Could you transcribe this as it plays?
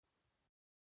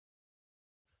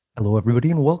Hello, everybody,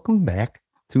 and welcome back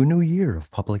to a new year of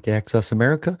Public Access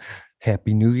America.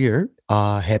 Happy New Year.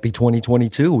 Happy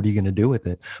 2022. What are you going to do with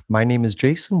it? My name is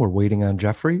Jason. We're waiting on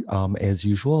Jeffrey. As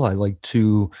usual, I like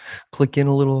to click in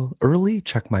a little early,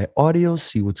 check my audio,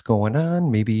 see what's going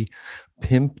on, maybe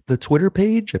pimp the Twitter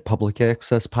page at Public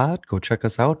Access Pod. Go check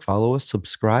us out, follow us,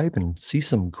 subscribe, and see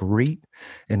some great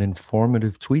and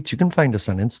informative tweets. You can find us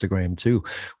on Instagram too.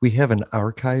 We have an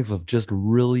archive of just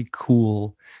really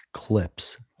cool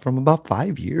clips from about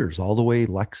 5 years, all the way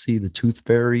Lexi the Tooth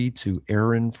Fairy to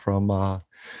Aaron from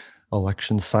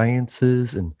Election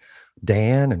Sciences and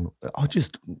Dan and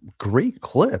just great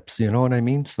clips, you know what I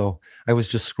mean? So I was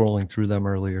just scrolling through them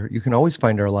earlier. You can always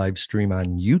find our live stream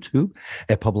on YouTube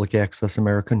at Public Access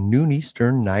America, noon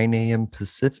Eastern, 9 a.m.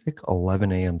 Pacific,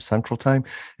 11 a.m. Central Time.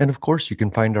 And of course, you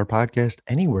can find our podcast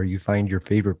anywhere you find your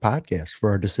favorite podcast. For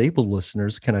our disabled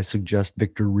listeners, can I suggest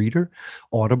Victor Reader,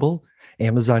 Audible,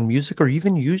 Amazon Music, or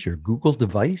even use your Google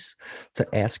device to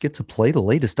ask it to play the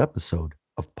latest episode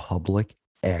of Public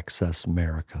Access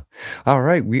America. All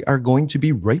right, we are going to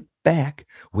be right back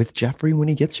with Jeffrey when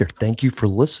he gets here. Thank you for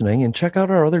listening, and check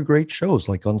out our other great shows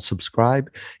like Unsubscribe,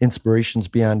 Inspirations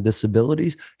Beyond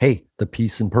Disabilities. Hey, the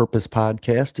Peace and Purpose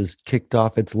podcast has kicked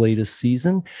off its latest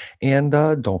season, and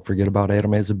don't forget about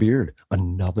Adam Has a Beard,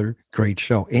 another great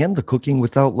show, and the Cooking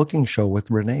Without Looking show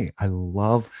with Renee. I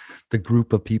love the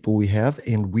group of people we have,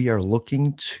 and we are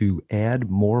looking to add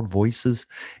more voices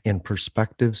and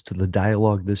perspectives to the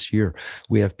dialogue this year.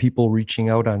 We have people reaching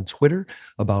out on Twitter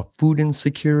about food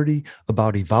insecurity,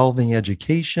 about evolving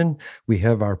education. We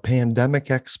have our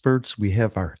pandemic experts. We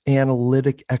have our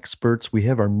analytic experts. We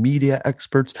have our media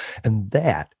experts. And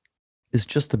that is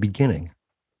just the beginning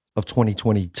of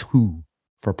 2022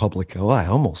 for public. Oh, I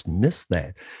almost missed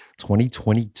that.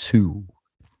 2022.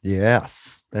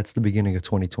 Yes, that's the beginning of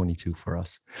 2022 for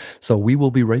us. So we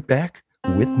will be right back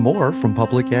with more from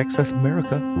Public Access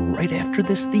America right after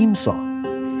this theme song.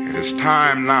 It is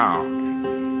time now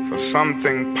for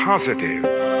something positive.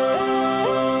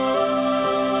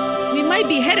 We might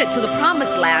be headed to the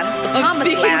promised land, of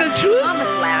speaking the truth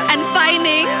and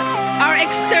finding our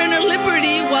external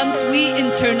liberty once we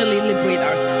internally liberate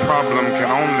ourselves. Problem can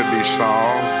only be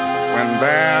solved when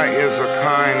there is a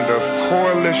kind of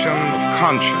coalition of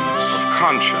conscience.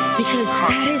 Because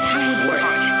that is how it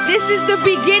works. This is the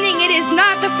beginning. It is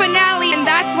not the finale, and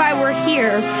that's why we're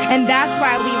here, and that's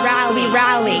why we rally.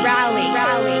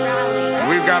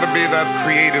 We've got to be that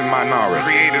creative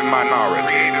minority.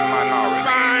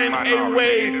 Find a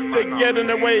way to get in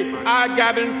the way. I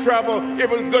got in trouble. It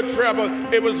was good trouble.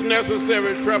 It was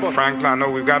necessary trouble. Frankly, I know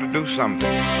we've got to do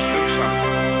something.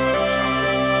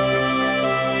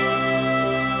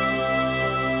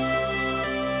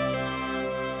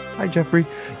 Hi, Jeffrey.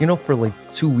 You know, for like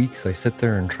 2 weeks, I sit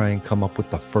there and try and come up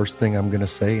with the first thing I'm going to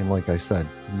say. And like I said,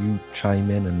 you chime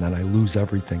in and then I lose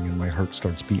everything and my heart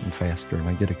starts beating faster and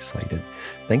I get excited.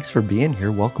 Thanks for being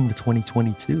here. Welcome to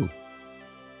 2022.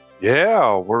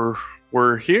 Yeah, we're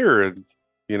here. And,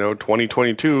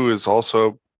 2022 is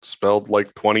also spelled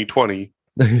like 2020.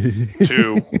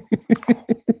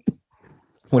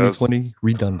 2020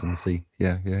 redundancy.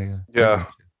 Yeah. Yeah.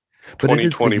 But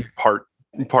 2020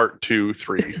 part 2,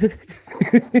 3.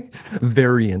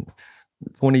 Variant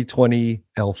 2020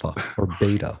 alpha or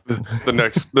beta. The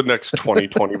next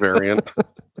 2020 variant.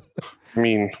 I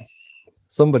mean,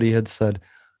 somebody had said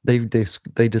they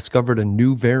discovered a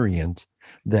new variant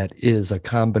that is a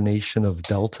combination of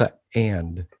Delta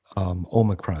and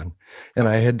Omicron, and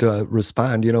I had to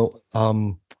respond.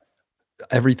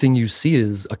 Everything you see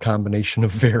is a combination of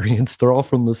variants. They're all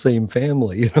from the same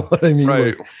family. You know what I mean?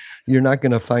 Right. Like, you're not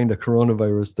going to find a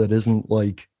coronavirus that isn't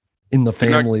like in the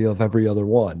family of every other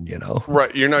one,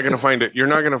 Right. You're not going to find it. You're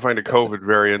not going to find a COVID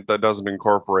variant that doesn't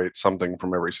incorporate something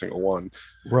from every single one.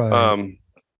 Right. I'm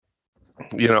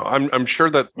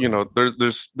sure that,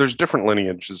 there's different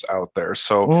lineages out there.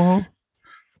 So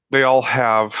they all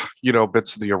have,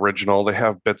 bits of the original. They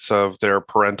have bits of their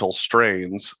parental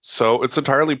strains. So it's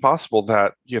entirely possible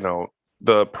that,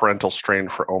 the parental strain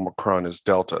for Omicron is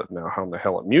Delta. Now, how in the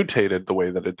hell it mutated the way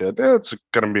that it did, it's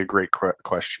going to be a great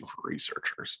question for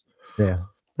researchers. Yeah,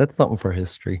 that's something for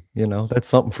history. That's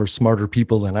something for smarter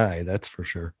people than I, that's for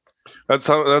sure. That's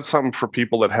something for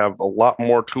people that have a lot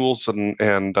more tools and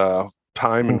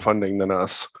time and funding than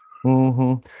us.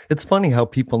 It's funny how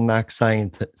people knock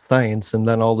science, and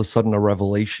then all of a sudden a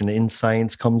revelation in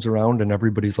science comes around and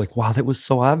everybody's like, wow, that was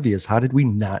so obvious. How did we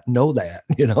not know that?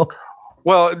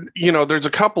 Well, there's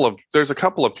a couple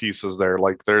of pieces there.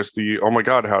 Like there's the, oh my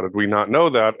God, how did we not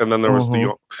know that? And then there was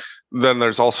then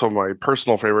there's also my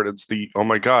personal favorite. It's the, oh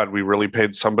my God, we really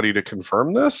paid somebody to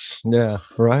confirm this. Yeah,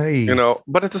 right.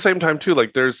 But at the same time too,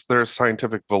 like there's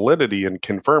scientific validity in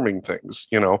confirming things.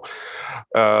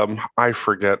 I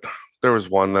forget, there was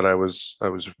one that I was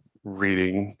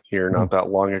reading here not that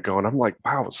long ago, and I'm like,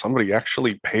 wow, somebody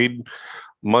actually paid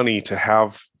money to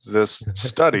have this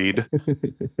studied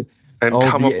and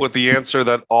come up with the answer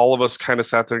that all of us kind of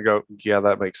sat there and go, yeah,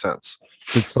 that makes sense.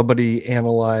 Did somebody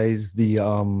analyze the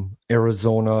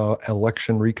Arizona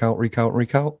election recount?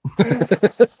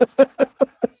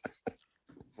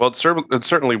 Well, it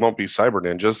certainly won't be Cyber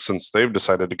Ninjas, since they've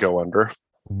decided to go under.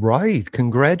 Right.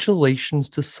 Congratulations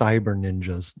to Cyber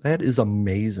Ninjas. That is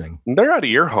amazing. They're out of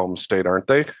your home state, aren't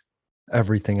they?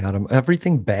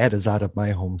 Everything bad is out of my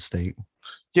home state.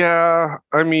 Yeah,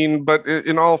 I mean, but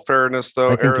in all fairness,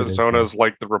 though, Arizona's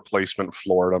like the replacement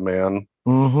Florida, man.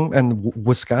 Mm-hmm. And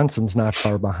Wisconsin's not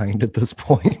far behind at this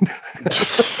point.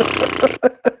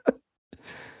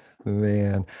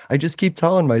 Man, I just keep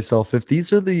telling myself, if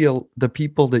these are the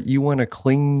people that you want to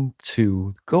cling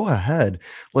to, go ahead.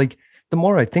 Like, the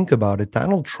more I think about it,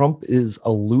 Donald Trump is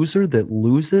a loser that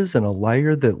loses and a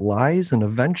liar that lies, and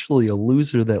eventually a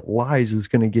loser that lies is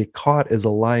going to get caught as a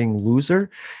lying loser.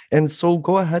 And so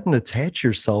go ahead and attach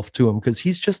yourself to him, because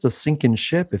he's just a sinking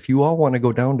ship. If you all want to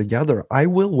go down together, I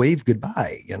will wave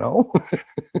goodbye,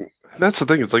 That's the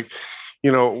thing. It's like,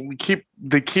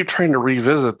 they keep trying to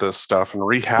revisit this stuff and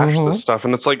rehash this stuff.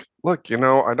 And it's like, look, I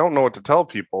don't know what to tell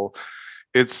people.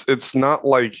 It's not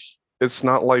like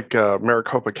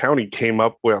Maricopa County came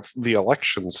up with the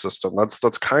election system.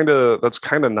 That's kind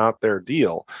of not their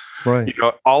deal. Right.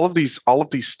 All of these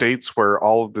states where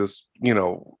all of this,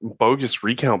 bogus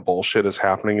recount bullshit is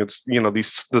happening. It's,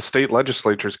 the state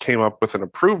legislatures came up with and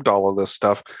approved all of this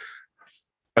stuff,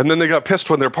 and then they got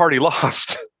pissed when their party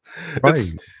lost.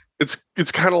 Right.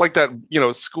 It's kind of like that,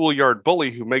 schoolyard bully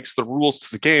who makes the rules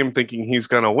to the game thinking he's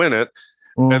going to win it,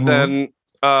 and then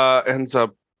ends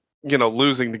up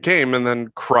losing the game, and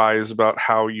then cries about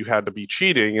how you had to be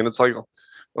cheating. And it's like,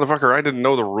 motherfucker, I didn't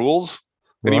know the rules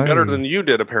any better than you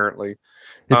did, apparently.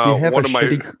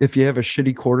 If you have a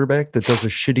shitty quarterback that does a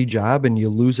shitty job and you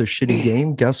lose a shitty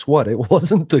game, guess what? It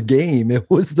wasn't the game. It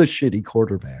was the shitty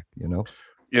quarterback, and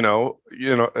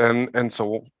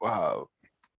so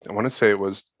I want to say it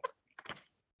was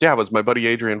my buddy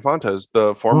Adrian Fontes,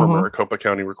 the former Maricopa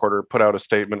County recorder, put out a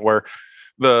statement where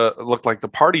it looked like the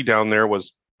party down there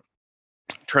was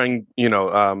trying,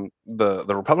 the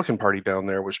Republican Party down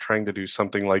there was trying to do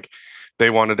something like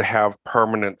they wanted to have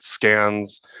permanent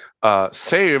scans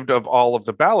saved of all of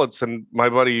the ballots. And my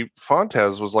buddy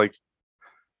Fontes was like,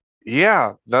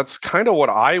 yeah, that's kind of what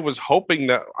I was hoping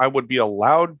that I would be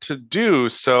allowed to do.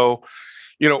 So,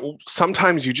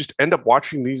 sometimes you just end up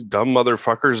watching these dumb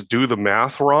motherfuckers do the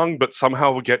math wrong, but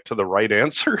somehow get to the right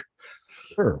answer.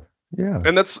 Sure. Yeah.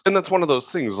 And that's one of those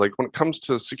things, like when it comes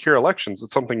to secure elections,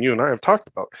 it's something you and I have talked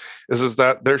about, is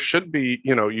that there should be,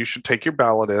 you should take your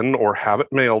ballot in or have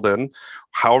it mailed in,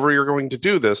 however you're going to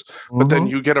do this, but then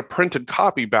you get a printed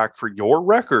copy back for your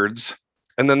records.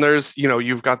 And then there's,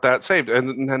 you've got that saved.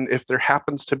 And then if there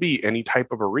happens to be any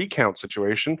type of a recount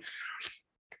situation,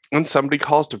 when somebody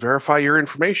calls to verify your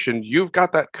information, you've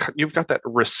got that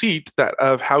receipt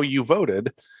of how you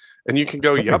voted, and you can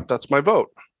go, yep, that's my vote.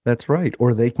 That's right.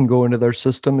 Or they can go into their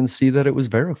system and see that it was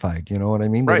verified. You know what I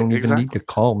mean? They don't even need to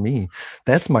call me.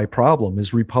 That's my problem,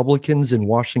 is Republicans in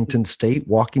Washington state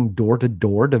walking door to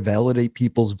door to validate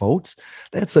people's votes.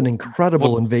 That's an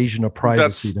incredible invasion of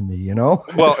privacy to me,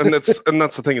 Well, and that's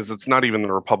the thing, is it's not even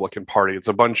the Republican Party. It's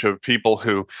a bunch of people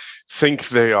who think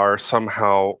they are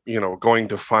somehow, going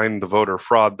to find the voter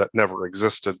fraud that never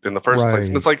existed in the first place.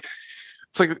 And it's like,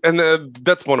 and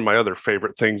that's one of my other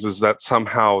favorite things, is that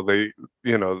somehow they,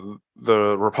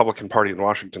 the Republican Party in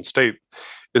Washington state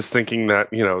is thinking that,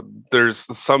 there's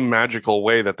some magical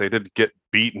way that they didn't get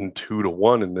beaten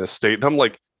 2-1 in this state. And I'm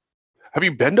like, have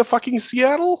you been to fucking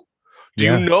Seattle? Do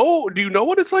you know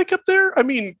what it's like up there? I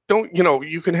mean,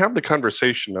 you can have the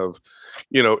conversation of,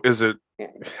 it's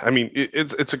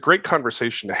a great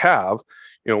conversation to have,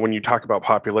 when you talk about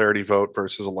popularity vote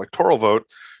versus electoral vote,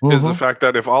 is the fact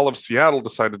that if all of Seattle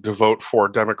decided to vote for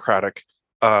a Democratic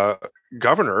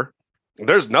governor,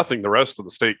 there's nothing the rest of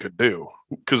the state could do,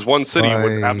 because one city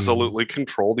would absolutely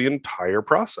control the entire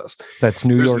process. That's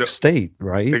New York State,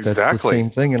 right? Exactly. That's the same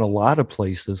thing in a lot of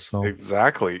places. So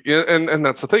exactly, and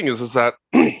that's the thing is that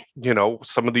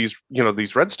some of these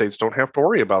these red states don't have to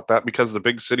worry about that, because the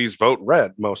big cities vote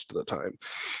red most of the time.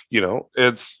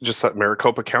 It's just that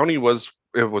Maricopa County was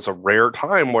it was a rare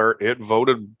time where it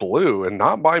voted blue, and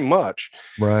not by much.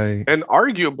 Right. And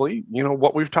arguably,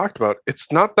 what we've talked about,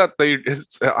 it's not that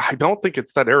I don't think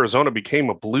it's that Arizona became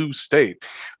a blue state.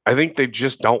 I think they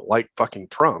just don't like fucking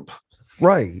Trump.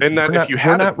 Right. And that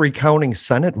we're not recounting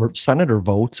senator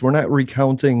votes. We're not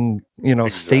recounting,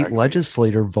 state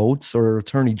legislator votes or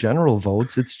attorney general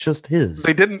votes. It's just his.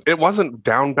 It wasn't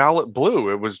down ballot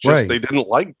blue. It was just they didn't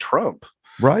like Trump.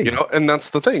 Right. And that's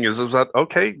the thing is that,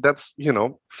 okay, that's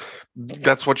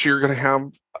what you're going to have.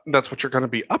 That's what you're going to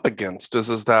be up against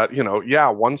is that,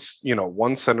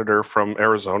 one senator from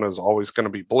Arizona is always going to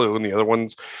be blue and the other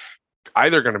one's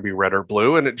either going to be red or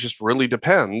blue, and it just really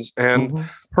depends. And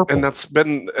and that's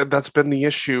been the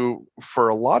issue for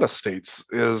a lot of states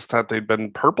is that they've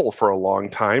been purple for a long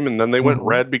time, and then they went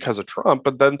red because of Trump,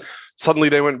 but then suddenly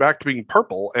they went back to being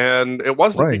purple, and it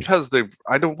wasn't because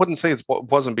wouldn't say it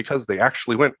wasn't because they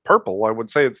actually went purple. I would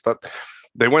say it's that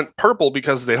they went purple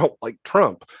because they don't like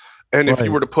Trump. And if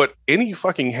you were to put any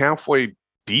fucking halfway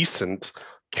decent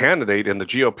candidate in the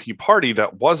GOP party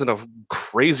that wasn't a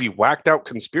crazy whacked out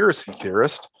conspiracy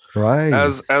theorist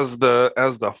as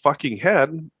the fucking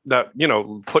head that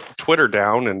put Twitter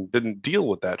down and didn't deal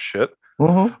with that shit,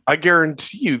 I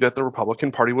guarantee you that the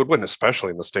Republican Party would win, especially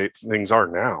in the state things are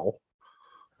now.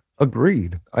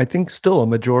 Agreed. I think still a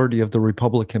majority of the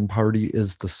Republican Party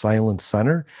is the silent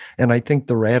center. And I think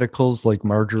the radicals like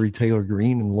Marjorie Taylor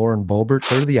Greene and Lauren Boebert,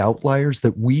 they're the outliers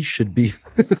that we should be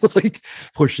like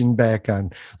pushing back on.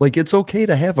 Like, it's okay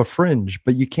to have a fringe,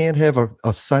 but you can't have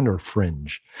a center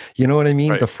fringe. You know what I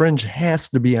mean? Right. The fringe has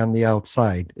to be on the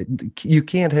outside. You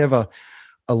can't have a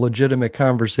legitimate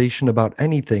conversation about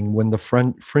anything when the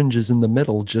fringe is in the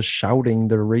middle just shouting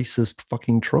their racist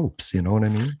fucking tropes. You know what I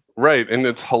mean? Right. And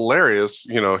it's hilarious,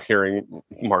 hearing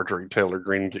Marjorie Taylor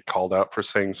Greene get called out for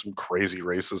saying some crazy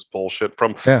racist bullshit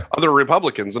from other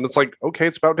Republicans. And it's like, okay,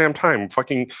 it's about damn time.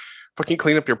 Fucking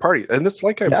clean up your party. And it's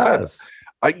like I've said,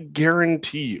 I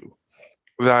guarantee you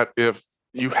that if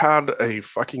you had a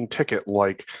fucking ticket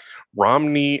like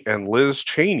Romney and Liz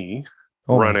Cheney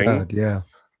running,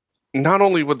 not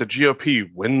only would the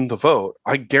GOP win the vote,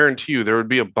 I guarantee you there would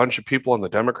be a bunch of people on the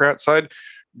Democrat side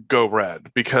go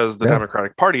red because the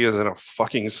Democratic Party is in a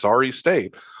fucking sorry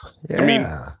state. I mean,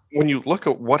 when you look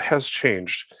at what has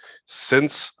changed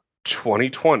since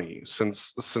 2020,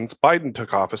 since Biden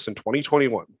took office in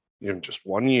 2021, in just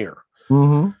 1 year,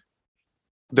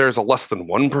 there's a less than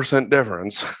 1%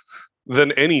 difference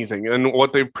than anything. And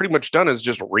what they've pretty much done is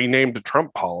just renamed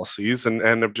Trump policies and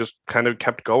have just kind of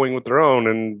kept going with their own,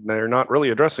 and they're not really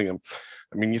addressing them.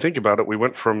 I mean, you think about it, we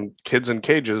went from kids in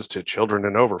cages to children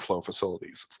in overflow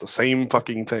facilities. It's the same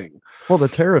fucking thing. Well, the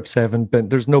tariffs haven't been,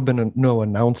 there's been no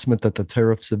announcement that the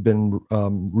tariffs have been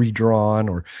redrawn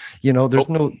or,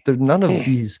 none of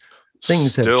these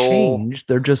things have changed.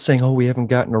 They're just saying, we haven't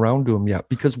gotten around to them yet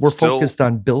because we're focused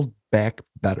on Build Back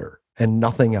Better and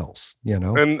nothing else,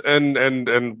 And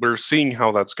we're seeing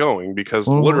how that's going because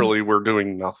literally we're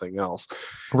doing nothing else.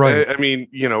 Right. I mean,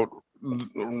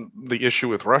 the issue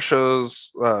with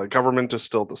Russia's government is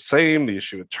still the same. The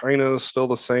issue with China is still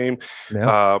the same.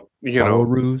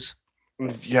 Belarus.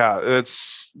 Yeah,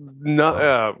 it's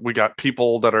not. We got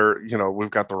people that are, we've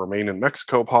got the Remain in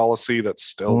Mexico policy that's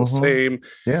still the same.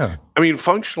 Yeah. I mean,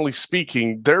 functionally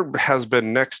speaking, there has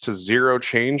been next to zero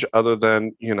change other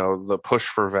than, the push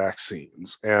for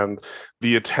vaccines and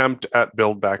the attempt at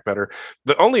Build Back Better.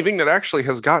 The only thing that actually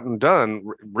has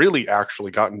really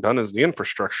gotten done is the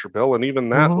infrastructure bill. And even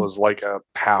that was like a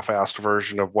half-assed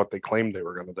version of what they claimed they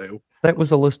were going to do. That was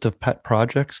a list of pet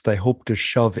projects they hoped to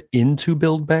shove into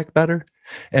Build Back Better.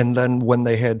 And then when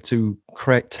they had to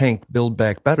tank Build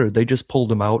Back Better, they just pulled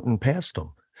them out and passed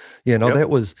them. That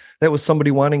was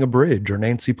somebody wanting a bridge or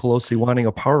Nancy Pelosi wanting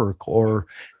a park or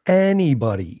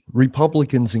anybody,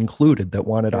 Republicans included, that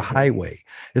wanted a highway.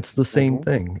 It's the same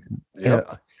thing.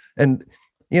 And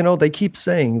they keep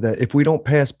saying that if we don't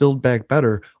pass Build Back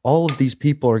Better, all of these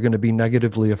people are going to be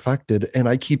negatively affected. And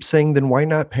I keep saying, then why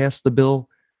not pass the bill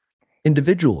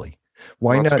individually?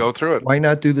 Let's go through it. Why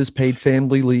not do this paid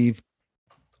family leave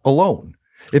alone?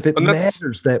 If it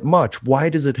matters that much, why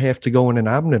does it have to go in an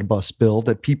omnibus bill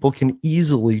that people can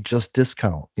easily just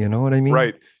discount? You know what I mean?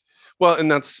 Right. Well,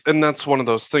 and that's one of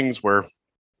those things where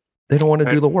they don't want to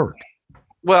do the work.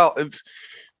 Well,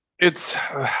 it's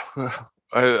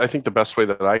I think the best way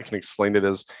that I can explain it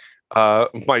is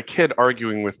my kid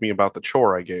arguing with me about the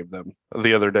chore I gave them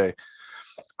the other day.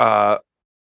 I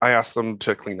asked them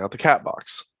to clean out the cat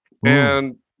box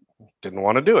and didn't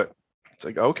want to do it. It's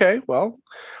like, okay, well,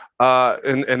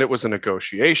 and it was a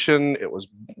negotiation. It was,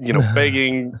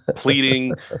 begging,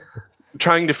 pleading.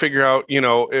 trying to figure out,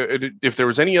 if there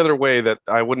was any other way that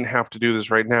I wouldn't have to do this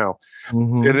right now.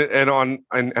 And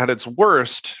at its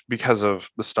worst, because of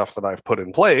the stuff that I've put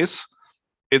in place,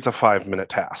 it's a 5-minute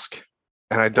task.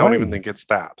 And I don't even think it's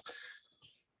that.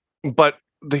 But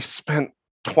they spent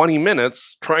 20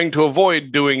 minutes trying to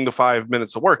avoid doing the 5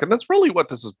 minutes of work. And that's really what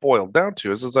this is boiled down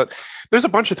to, is that there's a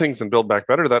bunch of things in Build Back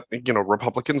Better that,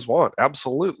 Republicans want.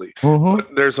 Absolutely. But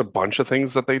there's a bunch of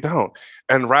things that they don't.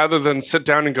 And rather than sit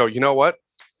down and go, you know what?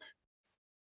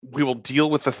 We will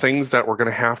deal with the things that we're going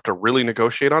to have to really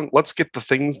negotiate on. Let's get the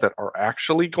things that are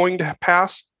actually going to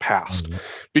pass passed.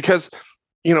 Because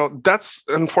that's,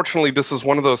 unfortunately, this is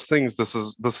one of those things. This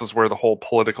is where the whole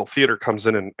political theater comes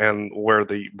in, and where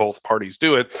both parties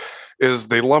do it, is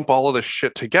they lump all of this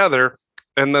shit together,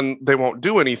 and then they won't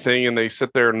do anything, and they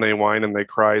sit there and they whine and they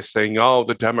cry, saying, "Oh,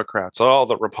 the Democrats, oh,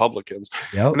 the Republicans,"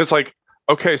 and it's like,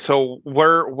 okay, so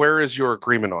where is your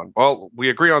agreement on? Well,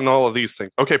 we agree on all of these things.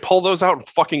 Okay, pull those out and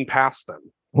fucking pass them.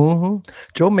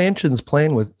 Joe Manchin's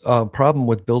problem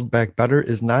with Build Back Better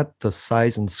is not the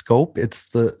size and scope; it's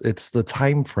the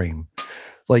time frame.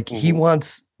 Like he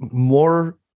wants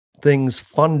more things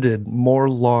funded more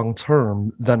long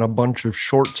term than a bunch of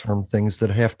short term things that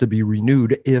have to be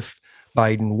renewed if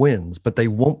Biden wins, but they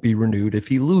won't be renewed if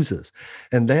he loses.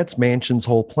 And that's Manchin's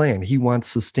whole plan. He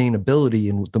wants sustainability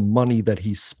in the money that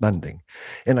he's spending,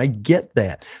 and I get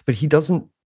that, but he doesn't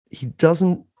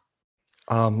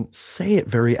say it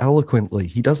very eloquently.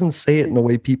 He doesn't say it in a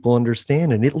way people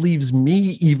understand, and it leaves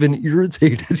me even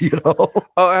irritated,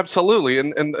 Oh, absolutely.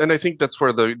 And I think that's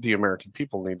where the American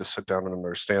people need to sit down and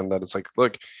understand that it's like,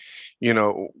 look,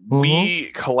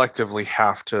 we collectively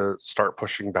have to start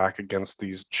pushing back against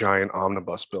these giant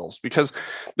omnibus bills, because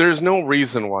there's no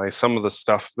reason why some of the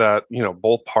stuff that,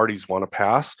 both parties want to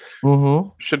pass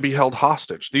should be held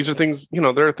hostage. These are things,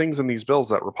 there are things in these bills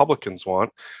that Republicans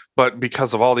want, but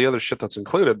because of all the other shit that's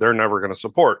included, they're never going to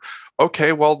support.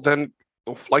 Okay, well then,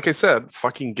 like I said,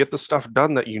 fucking get the stuff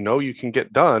done that you can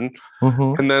get done,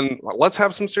 and then let's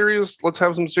have some serious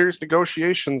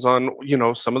negotiations on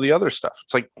some of the other stuff.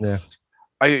 It's like,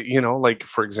 like,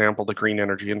 for example, the green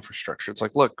energy infrastructure. It's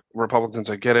like, look, Republicans,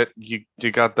 I get it. You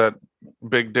got that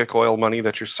big dick oil money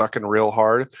that you're sucking real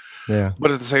hard. Yeah.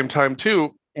 But at the same time,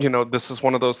 too, this is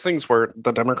one of those things where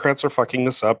the Democrats are fucking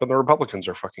this up and the Republicans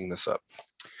are fucking this up.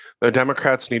 The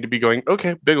Democrats need to be going,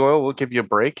 okay, big oil, we'll give you a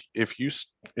break if you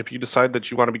decide that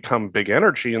you want to become big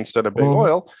energy instead of big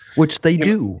oil, which they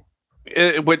do.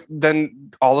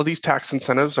 Then all of these tax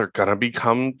incentives are going to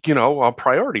become, a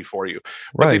priority for you.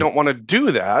 But they don't want to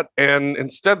do that. And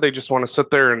instead, they just want to sit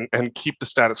there and keep the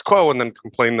status quo and then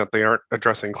complain that they aren't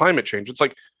addressing climate change. It's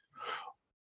like,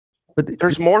 but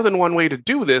there's more than one way to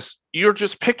do this. You're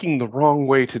just picking the wrong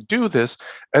way to do this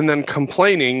and then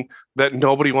complaining that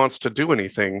nobody wants to do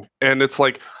anything. And it's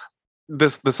like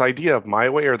this idea of my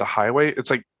way or the highway. It's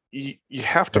like, you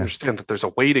have to understand that there's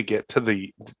a way to get to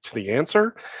the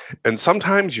answer, and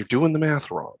sometimes you're doing the math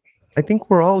wrong. I think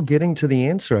we're all getting to the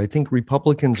answer. I think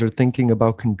Republicans are thinking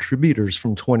about contributors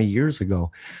from 20 years ago.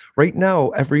 Right now,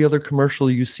 every other commercial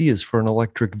you see is for an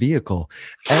electric vehicle.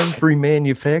 Every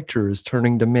manufacturer is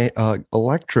turning to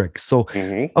electric. So,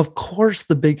 of course,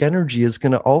 the big energy is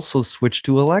going to also switch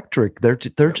to electric.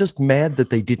 They're just mad that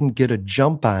they didn't get a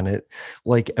jump on it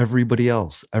like everybody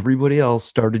else. Everybody else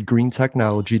started green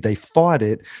technology. They fought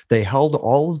it. They held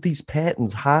all of these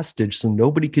patents hostage so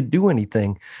nobody could do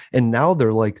anything. And now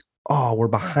they're like, oh, we're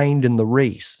behind in the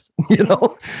race,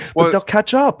 but they'll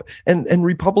catch up. And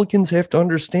Republicans have to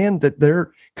understand that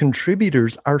their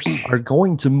contributors are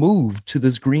going to move to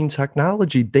this green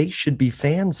technology they should be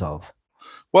fans of.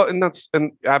 Well,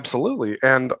 and absolutely.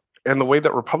 And the way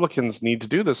that Republicans need to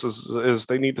do this is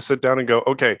they need to sit down and go,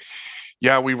 okay,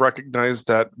 yeah, we recognize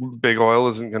that big oil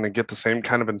isn't going to get the same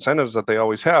kind of incentives that they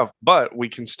always have, but we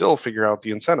can still figure out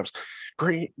the incentives.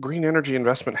 Green energy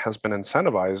investment has been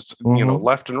incentivized,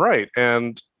 left and right,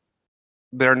 and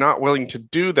they're not willing to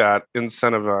do that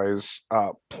incentivize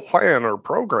plan or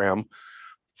program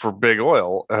for big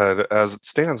oil as it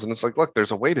stands. And it's like, look,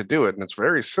 there's a way to do it, and it's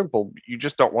very simple. You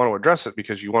just don't want to address it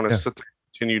because you want to sit there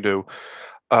and continue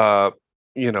to,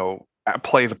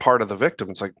 play the part of the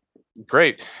victim. It's like,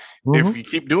 great. If you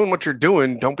keep doing what you're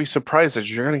doing, don't be surprised that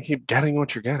you're going to keep getting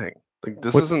what you're getting. Like,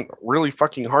 this isn't really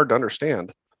fucking hard to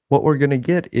understand. What we're going to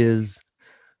get is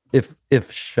if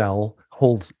Shell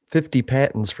holds 50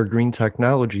 patents for green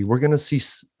technology, we're going to see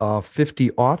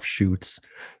 50 offshoots.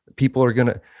 People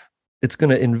are it's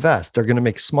going to invest. They're going to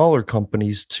make smaller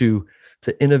companies to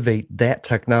to innovate that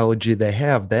technology they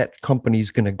have, that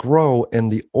company's going to grow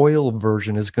and the oil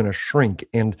version is going to shrink.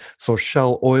 And so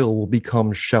Shell Oil will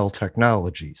become Shell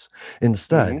Technologies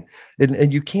instead.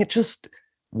 And you can't just,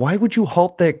 why would you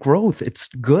halt that growth? It's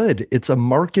good. It's a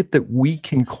market that we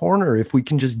can corner if we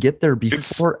can just get there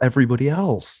before everybody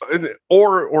else.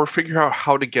 Or figure out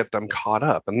how to get them caught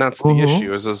up. And that's the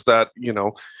issue is that,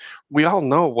 we all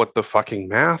know what the fucking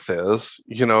math is.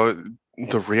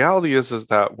 The reality is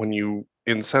that when you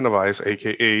incentivize,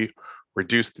 aka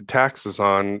reduce the taxes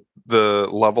on the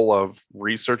level of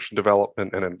research and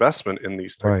development and investment in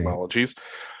these technologies,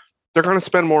 they're going to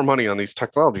spend more money on these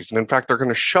technologies. And in fact, they're going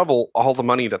to shovel all the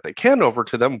money that they can over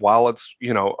to them while it's,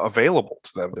 available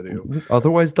to them to do.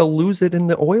 Otherwise, they'll lose it in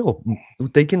the oil.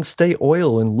 They can stay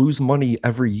oil and lose money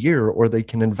every year, or they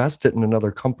can invest it in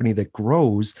another company that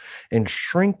grows and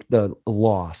shrink the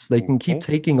loss. They can keep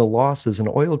taking a loss as an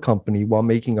oil company while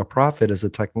making a profit as a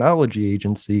technology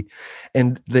agency,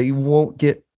 and they won't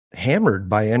get hammered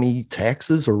by any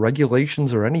taxes or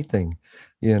regulations or anything,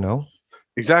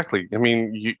 Exactly. I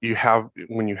mean, you have,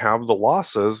 when you have the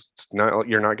losses,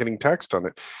 you're not getting taxed on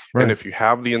it. Right. And if you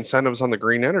have the incentives on the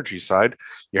green energy side,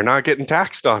 you're not getting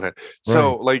taxed on it.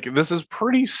 So this is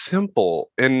pretty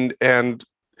simple. And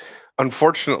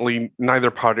unfortunately,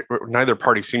 neither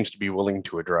party seems to be willing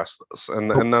to address this.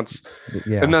 And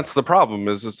that's the problem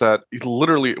is that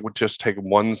literally it would just take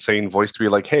one sane voice to be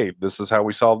like, hey, this is how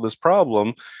we solve this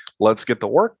problem. Let's get the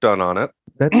work done on it.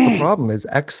 That's the problem is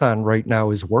Exxon right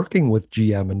now is working with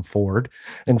GM and Ford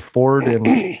and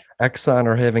Exxon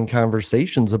are having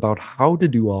conversations about how to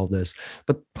do all this.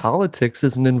 But politics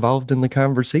isn't involved in the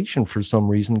conversation for some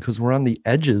reason because we're on the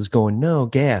edges going, no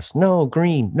gas, no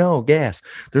green, no gas.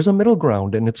 There's a middle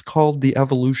ground and it's called the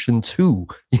Evolution 2.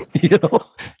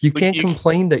 You can't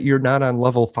complain that you're not on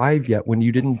level 5 yet when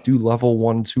you didn't do level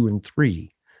 1, 2, and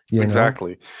 3.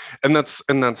 Exactly. And that's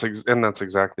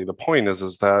exactly the point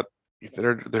is that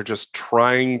they're just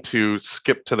trying to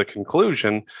skip to the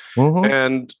conclusion.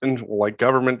 And like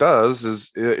government does is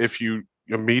if you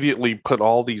immediately put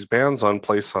all these bans on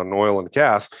place on oil and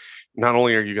gas, not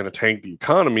only are you going to tank the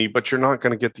economy, but you're not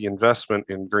going to get the investment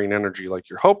in green energy like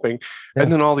you're hoping. And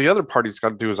then all the other parties got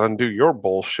to do is undo your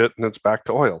bullshit and it's back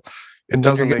to oil. It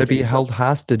doesn't going to be held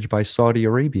hostage by Saudi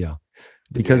Arabia.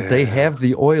 Because they have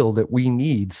the oil that we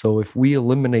need. So if we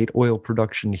eliminate oil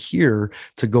production here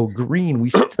to go green, we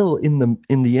still in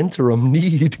the interim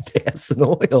need gas and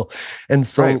oil. And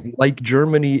so like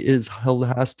Germany is held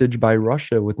hostage by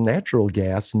Russia with natural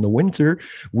gas in the winter,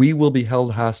 we will be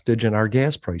held hostage and our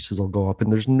gas prices will go up.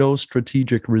 And there's no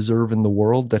strategic reserve in the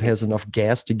world that has enough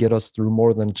gas to get us through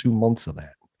more than 2 months of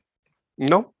that.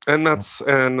 No, and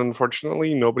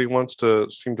unfortunately nobody wants to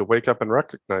seem to wake up and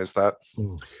recognize that.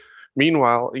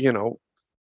 Meanwhile,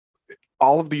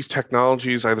 all of these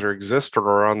technologies either exist or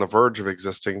are on the verge of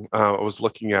existing. I was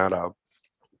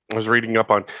reading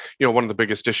up on, one of the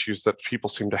biggest issues that people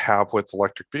seem to have with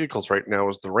electric vehicles right now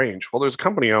is the range. Well, there's a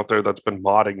company out there that's been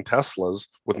modding Teslas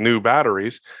with new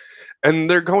batteries, and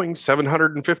they're going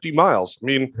 750 miles. I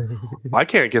mean, I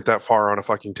can't get that far on a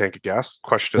fucking tank of gas.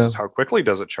 Question is, how quickly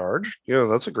does it charge?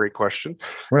 That's a great question.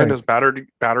 And as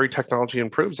battery technology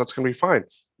improves, that's going to be fine.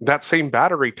 That same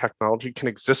battery technology can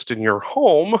exist in your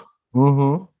home.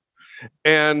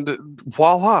 And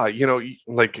voila,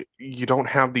 you don't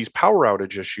have these power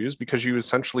outage issues because you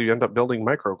essentially end up building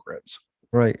microgrids.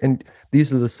 Right. And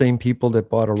these are the same people that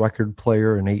bought a record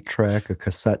player, an 8-track, a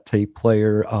cassette tape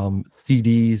player,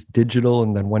 CDs, digital,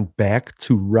 and then went back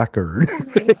to record.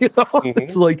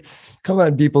 It's like, come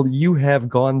on, people,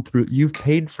 you've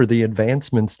paid for the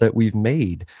advancements that we've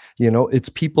made. It's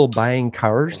people buying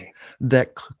cars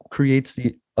that creates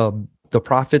the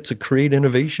profit to create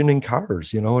innovation in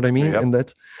cars. You know what I mean? Yep.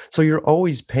 And so you're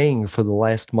always paying for the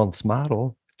last month's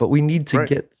model, but we need to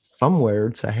get somewhere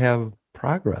to have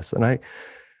progress. And I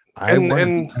want to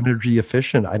be energy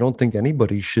efficient. I don't think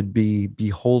anybody should be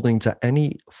beholden to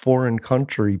any foreign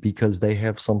country because they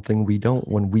have something we don't,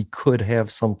 when we could have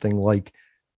something like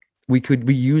we could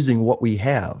be using what we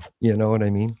have. You know what I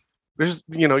mean? There's,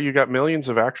 you got millions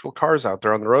of actual cars out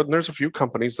there on the road, and there's a few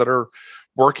companies that are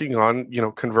working on,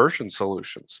 conversion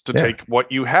solutions to take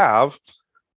what you have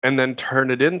and then turn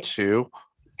it into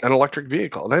an electric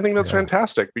vehicle. And I think that's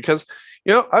fantastic because,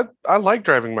 I like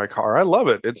driving my car. I love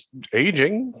it. It's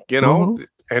aging, the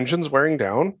engine's wearing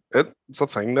down. It's a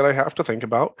thing that I have to think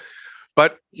about.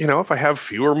 But, if I have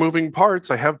fewer moving parts,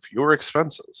 I have fewer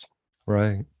expenses.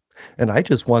 Right. And I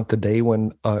just want the day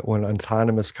when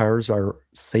autonomous cars are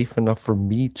safe enough for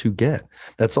me to get.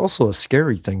 That's also a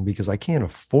scary thing because I can't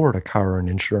afford a car and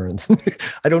insurance.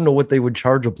 I don't know what they would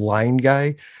charge a blind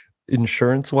guy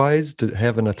insurance wise to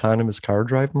have an autonomous car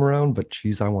drive him around, but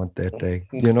geez, I want that day.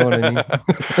 You know what I mean?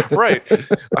 Right.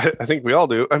 I think we all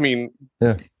do. I mean,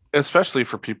 yeah. Especially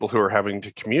for people who are having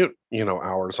to commute,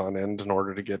 hours on end in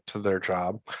order to get to their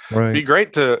job. Right.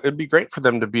 It'd be great for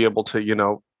them to be able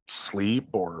to, sleep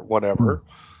or whatever,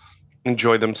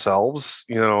 enjoy themselves,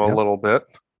 a little bit.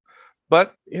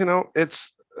 But,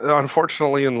 it's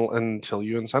unfortunately until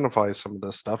you incentivize some of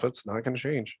this stuff, it's not going to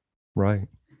change. Right.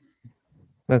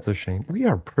 That's a shame. We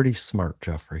are pretty smart,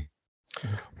 Jeffrey.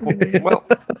 Well,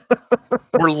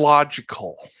 we're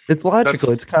logical. It's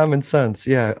logical. It's common sense.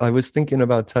 Yeah. I was thinking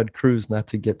about Ted Cruz, not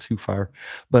to get too far,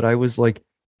 but I was like,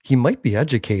 he might be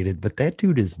educated, but that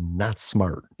dude is not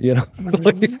smart, Yeah.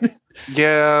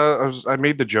 I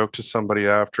made the joke to somebody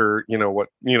after,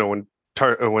 when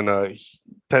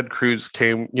Ted Cruz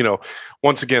came,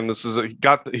 once again, this is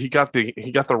he got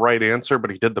the right answer,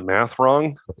 but he did the math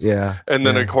wrong. Yeah. And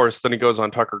then of course, then he goes on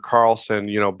Tucker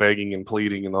Carlson, begging and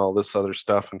pleading and all this other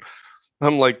stuff. And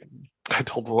I'm like,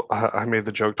 I made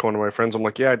the joke to one of my friends. I'm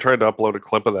like, yeah, I tried to upload a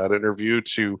clip of that interview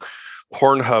to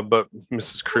Pornhub, but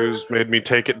Mrs. Cruz made me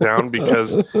take it down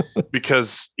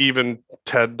because even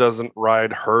Ted doesn't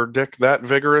ride her dick that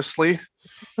vigorously.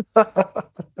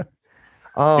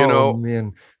 Oh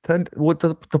man, Ted, what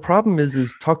the problem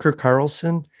is Tucker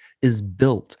Carlson is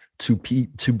built to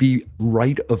be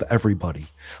right of everybody.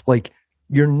 Like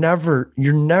you're never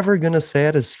gonna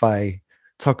satisfy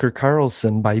Tucker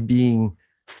Carlson by being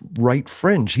right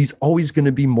fringe. He's always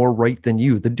gonna be more right than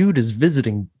you. The dude is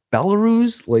visiting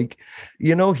Belarus,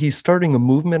 he's starting a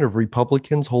movement of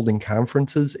Republicans holding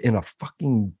conferences in a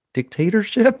fucking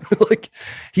dictatorship. Like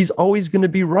he's always going to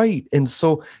be right. And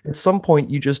so at some point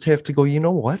you just have to go, you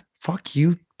know what? Fuck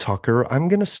you, Tucker. I'm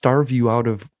going to starve you out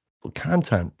of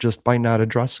content just by not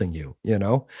addressing you.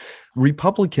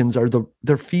 Republicans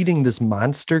they're feeding this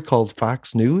monster called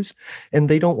Fox News, and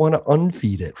they don't want to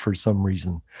unfeed it for some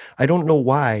reason. I don't know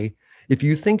why. If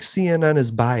you think CNN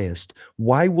is biased,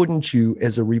 why wouldn't you,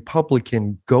 as a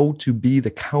Republican, go to be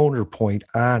the counterpoint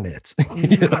on it?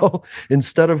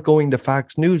 Instead of going to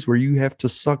Fox News, where you have to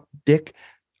suck dick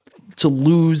to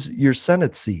lose your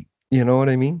Senate seat. You know what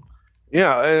I mean?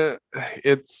 Yeah,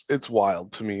 it's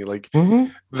wild to me. Like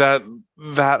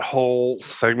that whole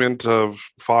segment of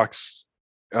Fox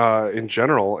in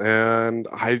general, and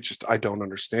I don't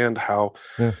understand how.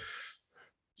 Yeah.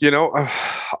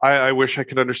 I wish I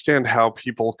could understand how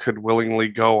people could willingly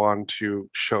go on to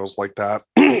shows like that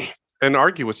and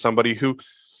argue with somebody who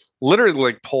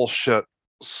literally pulls shit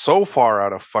so far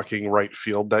out of fucking right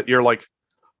field that you're like,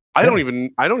 I don't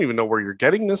even know where you're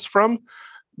getting this from,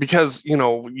 because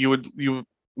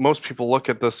most people look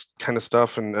at this kind of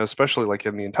stuff, and especially like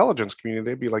in the intelligence community,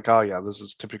 they'd be like, oh yeah, this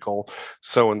is typical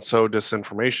so and so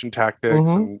disinformation tactics,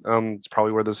 and it's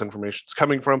probably where this information's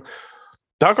coming from.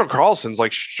 Tucker Carlson's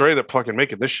like straight up fucking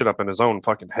making this shit up in his own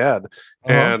fucking head.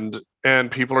 And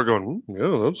people are going,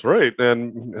 yeah, that's right.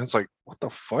 And it's like, what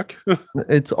the fuck?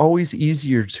 It's always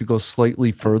easier to go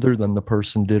slightly further than the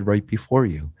person did right before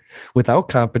you. Without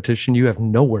competition, you have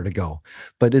nowhere to go.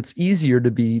 But it's easier to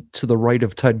be to the right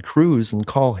of Ted Cruz and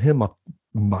call him a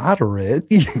moderate,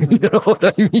 you know what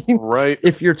I mean? Right.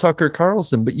 If you're Tucker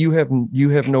Carlson, but you have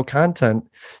no content,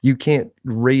 you can't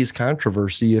raise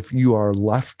controversy if you are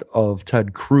left of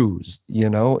Ted Cruz.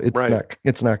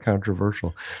 It's not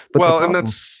controversial. But and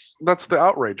that's the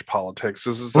outrage politics.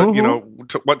 Is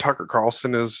that what Tucker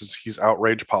Carlson is he's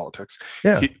outrage politics.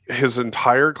 Yeah. His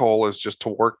entire goal is just to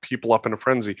work people up in a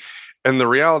frenzy. And the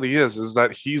reality is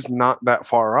that he's not that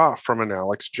far off from an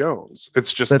Alex Jones.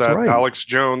 It's just that right. Alex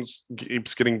Jones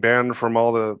keeps getting banned from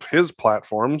all of his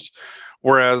platforms,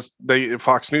 whereas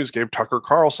Fox News gave Tucker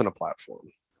Carlson a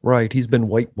platform. Right. He's been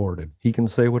whiteboarded. He can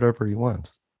say whatever he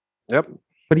wants. Yep.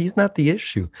 But he's not the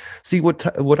issue. See,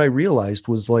 what I realized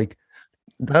was like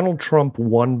Donald Trump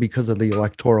won because of the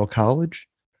Electoral College,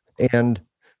 and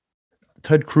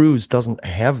Ted Cruz doesn't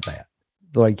have that.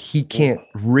 Like he can't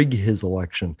rig his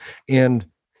election, and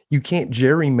you can't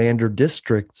gerrymander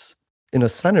districts in a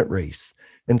Senate race.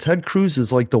 And Ted Cruz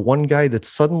is like the one guy that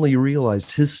suddenly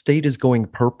realized his state is going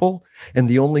purple, and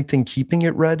the only thing keeping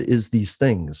it red is these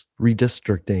things,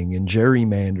 redistricting and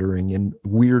gerrymandering and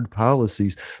weird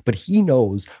policies. But he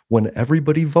knows when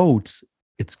everybody votes,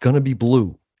 it's going to be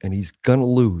blue. And he's going to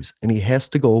lose, and he has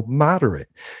to go moderate.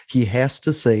 He has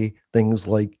to say things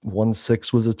like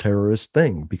 1-6 was a terrorist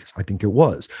thing, because I think it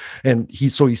was. And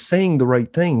he's saying the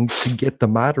right thing to get the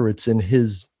moderates in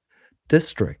his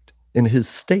district, in his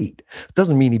state. It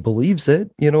doesn't mean he believes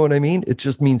it. You know what I mean? It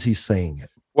just means he's saying it.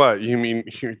 What, you mean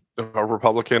a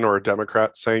Republican or a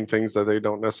Democrat saying things that they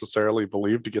don't necessarily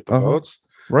believe to get the votes?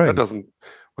 Right. That doesn't,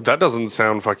 That doesn't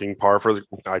sound fucking par for the...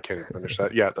 I can't finish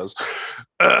that. Yeah, it does.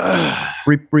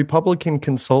 Republican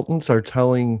consultants are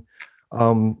telling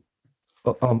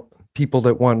people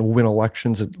that want to win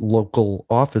elections at local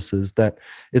offices that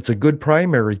it's a good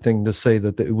primary thing to say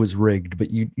that it was rigged, but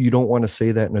you don't want to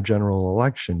say that in a general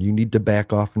election. You need to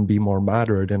back off and be more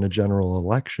moderate in a general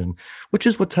election, which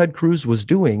is what Ted Cruz was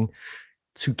doing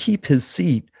to keep his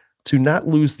seat, to not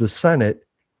lose the Senate.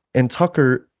 And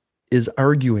Tucker is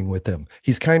arguing with him.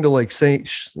 He's kind of like saying,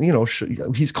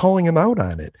 he's calling him out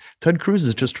on it. Ted Cruz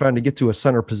is just trying to get to a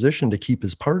center position to keep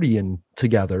his party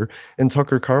together. And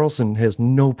Tucker Carlson has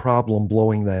no problem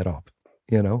blowing that up.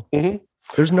 Mm-hmm.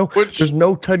 There's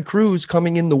no Ted Cruz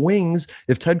coming in the wings.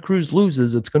 If Ted Cruz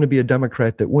loses, it's going to be a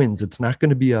Democrat that wins. It's not going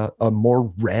to be a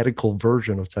more radical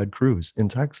version of Ted Cruz in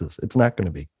Texas. It's not going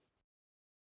to be.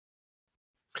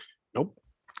 Nope.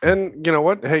 And you know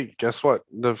what? Hey, guess what?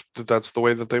 That's the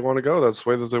way that they want to go. That's the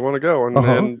way that they want to go.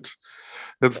 And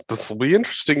this will be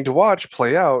interesting to watch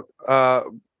play out.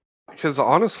 Because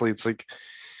honestly, it's like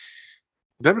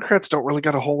Democrats don't really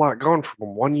got a whole lot going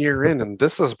from 1 year in, and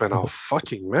this has been a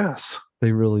fucking mess.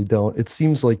 They really don't. It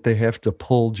seems like they have to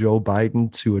pull Joe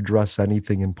Biden to address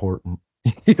anything important.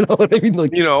 You know what I mean?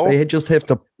 Like, they just have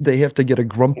to get a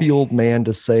grumpy old man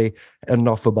to say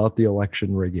enough about the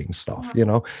election rigging stuff,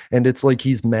 and it's like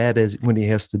he's mad when he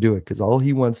has to do it, because all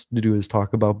he wants to do is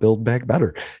talk about Build Back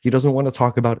Better. He doesn't want to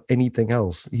talk about anything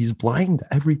else. He's blind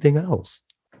to everything else.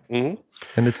 Mm-hmm.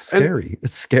 And it's scary.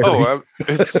 It's scary. Oh,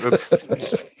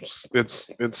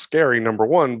 it's scary, number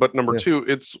one, but number two,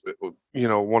 it's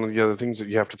one of the other things that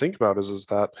you have to think about is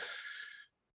that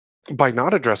by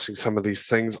not addressing some of these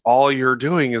things, all you're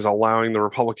doing is allowing the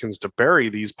Republicans to bury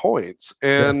these points.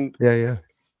 And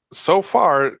so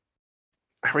far,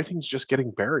 everything's just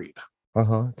getting buried.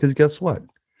 Because guess what?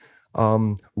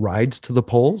 Rides to the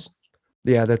polls,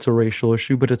 that's a racial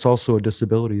issue, but it's also a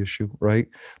disability issue, right?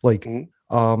 Like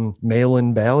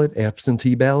mail-in ballot,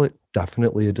 absentee ballot,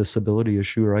 definitely a disability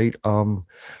issue, right?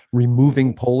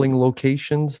 Removing polling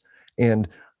locations and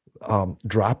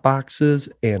drop boxes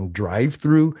and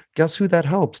drive-through, guess who that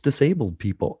helps? Disabled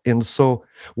people. And so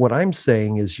what I'm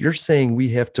saying is, you're saying we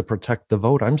have to protect the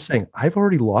vote. I'm saying I've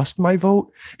already lost my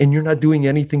vote, and you're not doing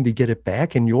anything to get it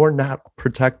back, and you're not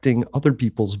protecting other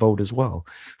people's vote as well.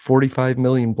 45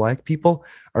 million Black people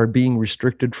are being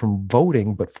restricted from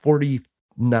voting, but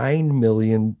 49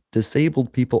 million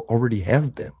disabled people already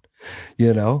have been,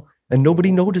 and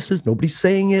nobody notices. Nobody's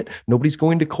saying it. Nobody's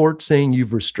going to court saying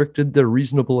you've restricted their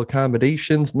reasonable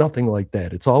accommodations. Nothing like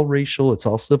that. It's all racial. It's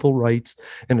all civil rights,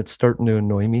 and it's starting to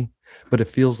annoy me. But it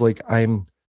feels like I'm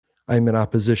in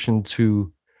opposition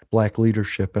to Black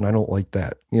leadership, and I don't like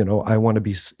that. I want to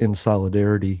be in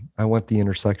solidarity. I want the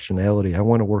intersectionality. I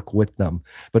want to work with them.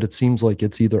 But it seems like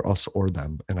it's either us or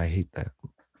them, and I hate that.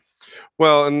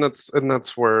 Well, and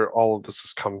that's where all of this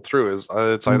has come through. Is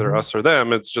it's either us or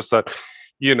them. It's just that.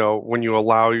 When you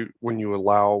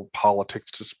allow politics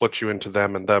to split you into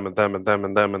them and them and them and them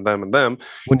and them and them and them,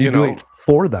 when you do it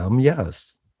for them,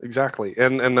 yes, exactly,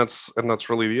 and that's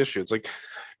really the issue. It's like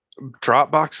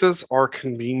drop boxes are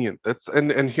convenient.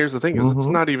 And here's the thing: is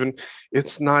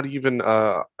it's not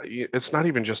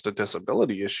even just a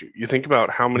disability issue. You think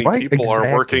about how many people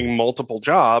are working multiple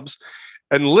jobs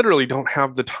and literally don't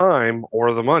have the time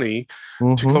or the money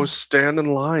to go stand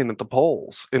in line at the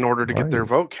polls in order to get their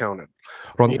vote counted.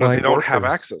 They don't have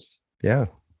access. Yeah.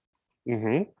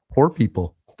 Poor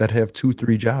people that have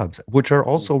 2-3 jobs, which are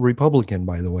also Republican,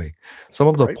 by the way. Some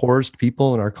of the poorest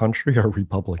people in our country are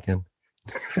Republican.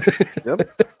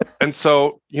 Yep. And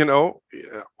so,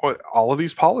 all of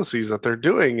these policies that they're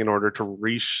doing in order to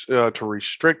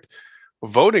restrict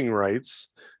voting rights,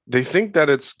 they think that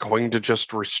it's going to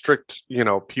just restrict,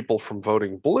 people from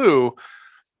voting blue,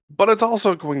 but it's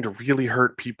also going to really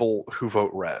hurt people who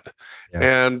vote red.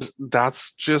 And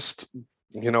that's just,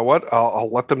 I'll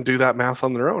let them do that math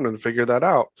on their own and figure that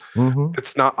out.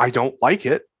 It's not, I don't like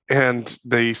it. And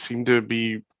they seem to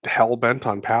be hell bent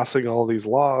on passing all these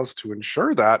laws to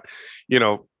ensure that,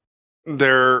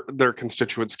 their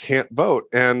constituents can't vote.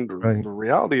 And the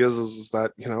reality is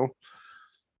that,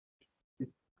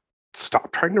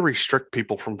 stop trying to restrict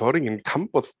people from voting and come up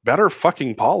with better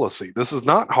fucking policy. This is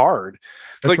not hard.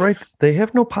 That's right. They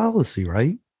have no policy,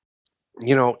 right?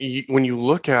 When you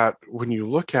look at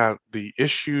the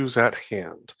issues at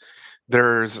hand,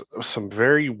 there's some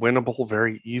very winnable,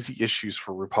 very easy issues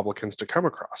for Republicans to come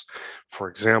across. For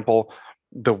example,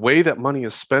 the way that money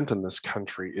is spent in this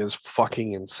country is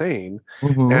fucking insane.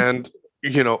 And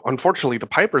unfortunately, the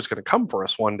piper's going to come for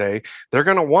us one day. They're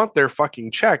going to want their fucking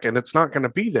check, and it's not going to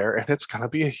be there, and it's going to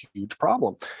be a huge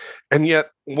problem. And yet,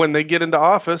 when they get into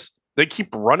office, They keep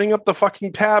running up the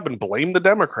fucking tab and blame the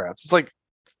Democrats. It's like,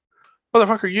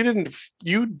 motherfucker,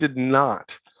 you did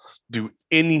not do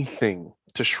anything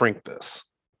to shrink this.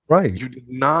 Right. You did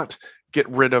not get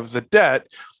rid of the debt.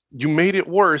 You made it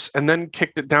worse and then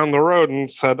kicked it down the road and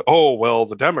said, oh, well,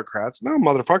 the Democrats. No,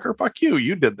 motherfucker, fuck you.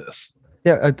 You did this.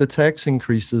 Yeah, the tax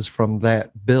increases from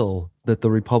that bill that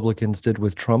the Republicans did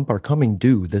with Trump are coming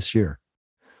due this year.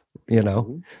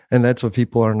 And that's what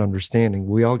people aren't understanding.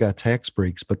 We all got tax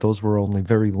breaks, but those were only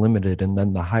very limited, and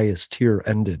then the highest tier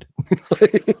ended.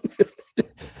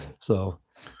 So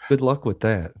good luck with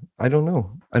that. I don't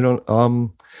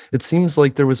know. It seems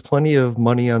like there was plenty of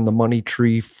money on the money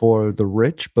tree for the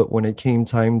rich, but when it came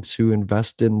time to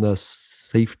invest in the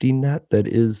safety net that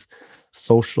is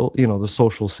social, the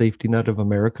social safety net of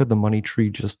America, the money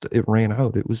tree it ran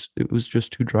out. It was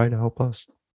just too dry to help us.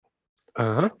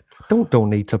 Don't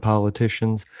donate to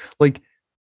politicians. Like,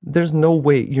 there's no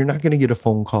way. You're not going to get a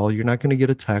phone call. You're not going to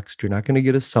get a text. You're not going to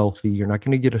get a selfie. You're not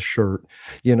going to get a shirt.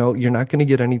 You're not going to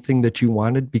get anything that you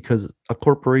wanted because a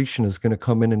corporation is going to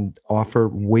come in and offer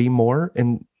way more,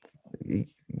 and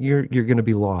you're going to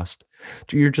be lost.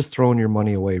 You're just throwing your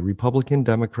money away. Republican,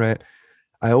 Democrat.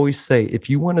 I always say, if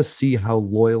you want to see how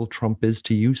loyal Trump is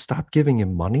to you, stop giving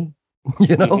him money,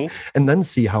 and then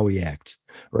see how he acts.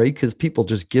 Right? Because people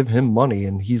just give him money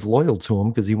and he's loyal to him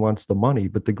because he wants the money.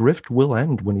 But the grift will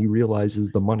end when he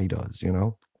realizes the money does,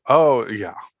 Oh,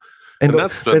 yeah. And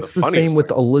that's the same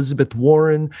with Elizabeth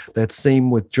Warren. That's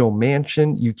same with Joe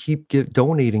Manchin. You keep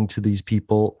donating to these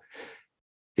people.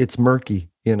 It's murky,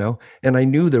 And I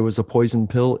knew there was a poison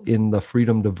pill in the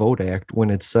Freedom to Vote Act when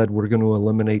it said we're going to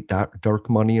eliminate dark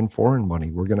money and foreign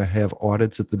money. We're going to have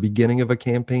audits at the beginning of a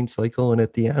campaign cycle and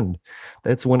at the end.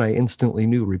 That's when I instantly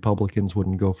knew Republicans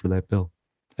wouldn't go for that bill.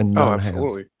 And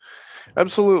absolutely.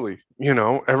 Absolutely.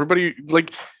 Everybody,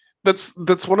 like, that's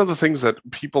one of the things that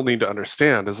people need to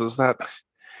understand is that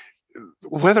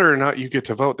whether or not you get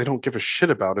to vote, they don't give a shit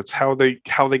about. It's how they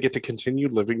get to continue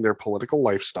living their political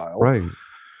lifestyle. Right.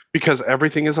 Because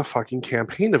everything is a fucking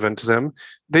campaign event to them.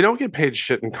 They don't get paid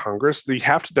shit in Congress. They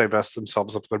have to divest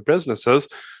themselves of their businesses.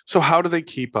 So how do they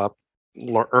keep up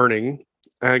earning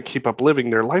and keep up living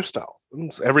their lifestyle?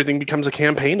 Everything becomes a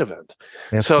campaign event.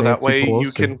 So that way you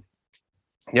can,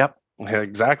 yep,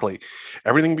 exactly.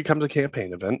 Everything becomes a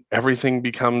campaign event. Everything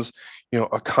becomes,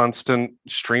 a constant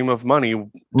stream of money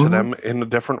to them in a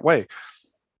different way.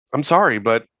 I'm sorry,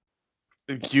 but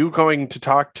you going to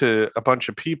talk to a bunch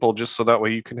of people just so that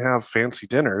way you can have fancy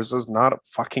dinners is not a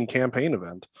fucking campaign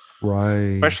event.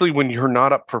 Right. Especially when you're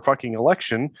not up for fucking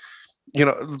election.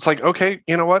 It's like, okay,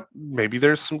 you know what? Maybe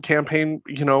there's some campaign,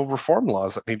 reform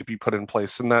laws that need to be put in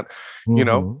place, and that,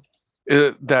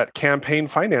 that campaign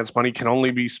finance money can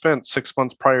only be spent 6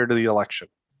 months prior to the election.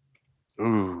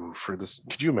 Ooh, for this.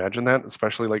 Could you imagine that?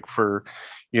 Especially like for,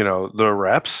 the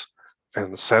reps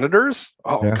and the senators?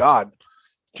 Oh, yeah. God.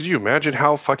 Could you imagine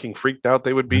how fucking freaked out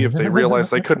they would be if they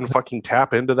realized they couldn't fucking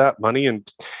tap into that money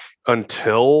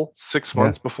until 6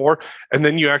 months before? And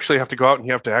then you actually have to go out and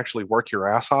you have to actually work your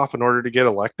ass off in order to get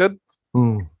elected?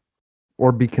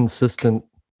 Or be consistent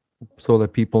so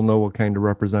that people know what kind of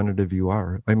representative you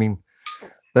are. I mean,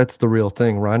 that's the real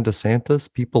thing. Ron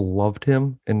DeSantis, people loved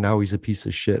him, and now he's a piece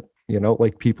of shit.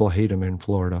 Like people hate him in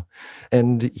Florida.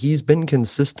 And he's been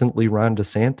consistently Ron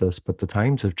DeSantis, but the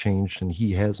times have changed and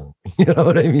he hasn't. You know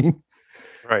what I mean?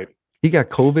 Right. He got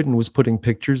COVID and was putting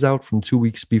pictures out from 2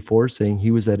 weeks before saying he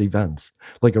was at events,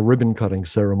 like a ribbon cutting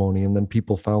ceremony. And then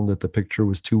people found that the picture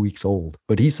was 2 weeks old,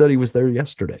 but he said he was there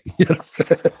yesterday.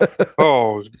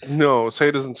 Oh, no, say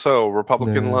it isn't so.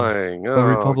 Republican lying. Oh,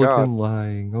 Republican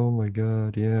lying. Oh my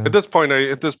God. Yeah. At this point,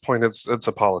 it's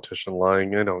a politician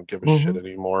lying. I don't give a shit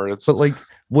anymore. But like,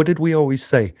 what did we always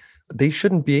say? They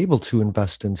shouldn't be able to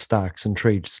invest in stocks and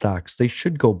trade stocks. They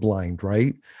should go blind,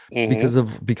 right? Because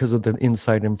of the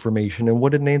inside information. And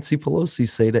what did Nancy Pelosi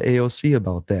say to AOC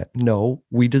about that? No,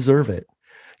 we deserve it.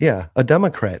 Yeah, a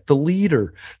Democrat, the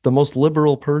leader, the most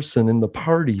liberal person in the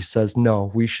party says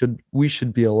no, we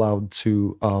should be allowed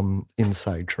to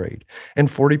inside trade. And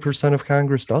 40% of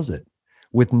Congress does it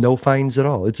with no fines at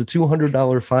all. It's a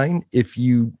 $200 fine if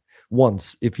you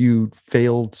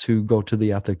fail to go to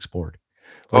the ethics board.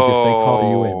 Like if they call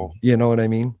you in, you know what I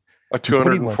mean? A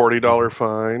 $240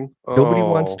 fine. Nobody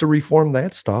wants to reform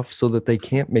that stuff so that they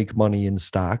can't make money in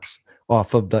stocks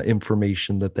off of the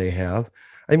information that they have.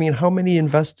 I mean, how many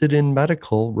invested in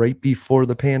medical right before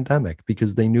the pandemic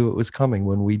because they knew it was coming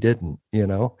when we didn't,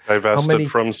 Divested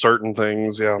from certain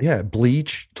things, yeah. Yeah,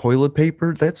 bleach, toilet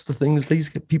paper, that's the things these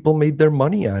people made their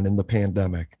money on in the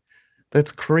pandemic.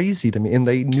 That's crazy to me. And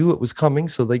they knew it was coming,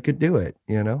 so they could do it,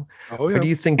 you know? Oh Why yeah. do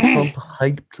you think Trump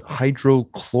hyped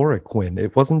hydrochloroquine?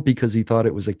 It wasn't because he thought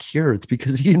it was a cure. It's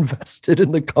because he invested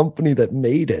in the company that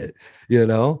made it, you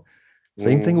know?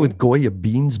 Same thing with Goya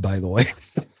beans, by the way.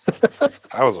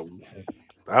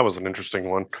 That was an interesting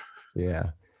one. Yeah.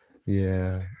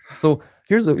 Yeah. So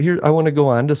I want to go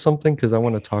on to something because I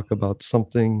want to talk about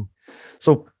something.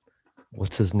 So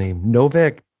what's his name?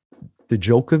 Novak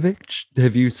Djokovic.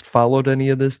 Have you followed any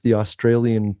of this? The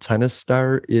Australian tennis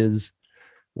star he's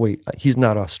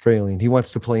not Australian. He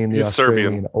wants to play in the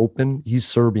Australian Serbian. Open. He's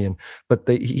Serbian, but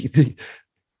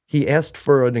he asked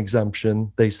for an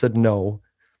exemption. They said no.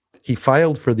 He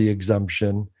filed for the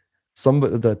exemption.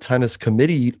 The tennis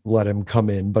committee let him come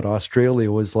in, but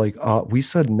Australia was like, we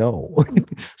said no.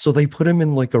 So they put him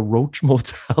in like a roach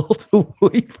motel to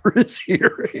wait for his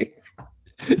hearing.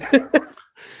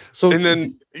 So, and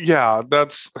then, yeah,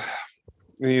 this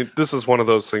is one of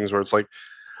those things where it's like,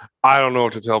 I don't know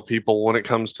what to tell people when it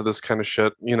comes to this kind of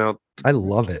shit. You know, I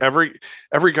love it.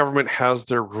 Every government has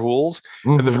their rules,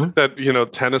 and the fact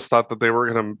that tennis thought that they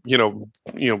were going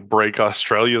to break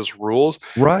Australia's rules,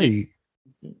 right?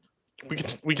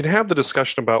 We can have the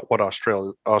discussion about what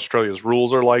Australia's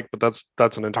rules are like, but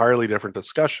that's an entirely different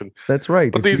discussion. That's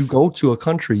right. But if you go to a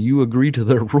country, you agree to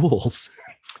their rules.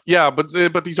 Yeah, but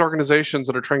these organizations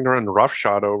that are trying to run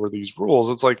roughshod over these rules,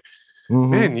 it's like,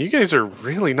 man, you guys are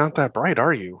really not that bright,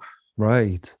 are you?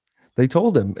 Right. They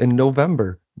told him in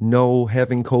November, no,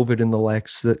 having COVID in the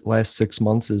last 6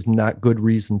 months is not good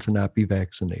reason to not be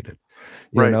vaccinated.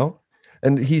 You know?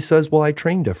 And he says, well, I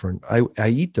train different. I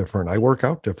eat different. I work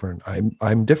out different.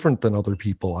 I'm different than other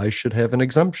people. I should have an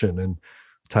exemption. And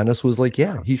tennis was like,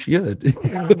 yeah, he should.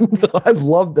 I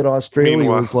love that Australia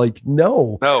was like,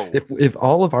 no. If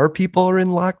all of our people are in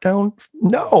lockdown,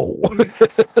 no.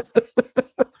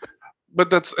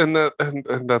 But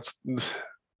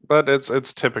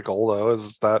it's typical though,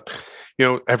 is that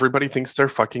everybody thinks they're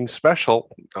fucking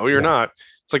special. No, you're not.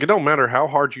 It's like, it don't matter how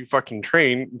hard you fucking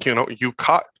train. You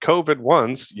caught COVID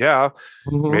once. Yeah.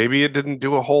 Maybe it didn't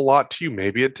do a whole lot to you.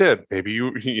 Maybe it did. Maybe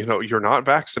you're not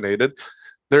vaccinated.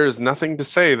 There is nothing to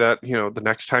say that, the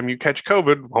next time you catch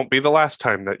COVID won't be the last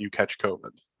time that you catch COVID.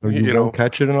 Or you don't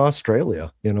catch it in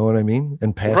Australia. You know what I mean?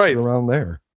 And pass it around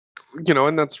there.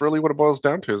 And that's really what it boils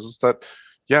down to is that,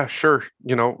 yeah, sure.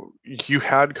 You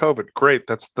had COVID. Great.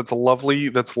 That's lovely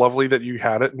that you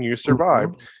had it and you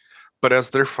survived. But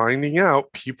as they're finding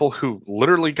out, people who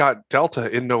literally got Delta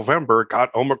in November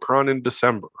got Omicron in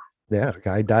December. Yeah, the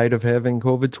guy died of having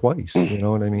COVID twice. You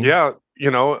know what I mean? Yeah.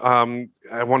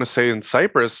 I want to say in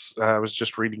Cyprus, I was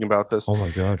just reading about this. Oh my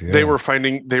God. Yeah. They were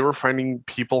finding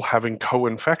people having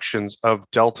co-infections of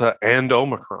Delta and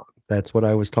Omicron. That's what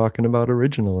I was talking about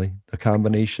originally, a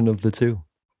combination of the two.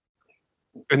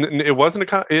 And it wasn't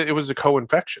it was a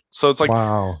co-infection. So it's like,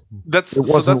 wow, it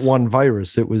wasn't one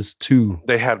virus, it was two.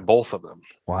 They had both of them.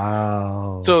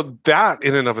 Wow. So that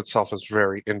in and of itself is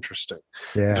very interesting.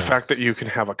 Yeah. The fact that you can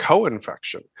have a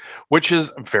co-infection, which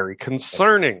is very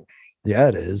concerning. Yeah,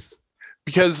 it is.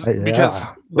 Because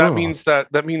that means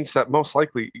that most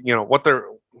likely,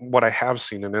 what I have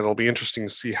seen, and it'll be interesting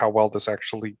to see how well this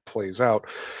actually plays out,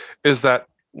 is that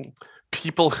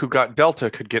people who got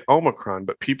Delta could get Omicron,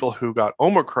 but people who got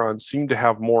Omicron seem to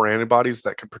have more antibodies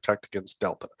that could protect against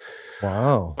Delta.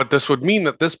 Wow. But this would mean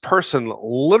that this person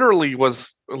literally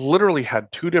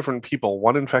had two different people,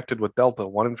 one infected with Delta,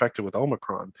 one infected with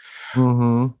Omicron,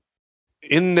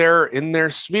 in their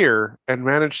sphere, and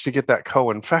managed to get that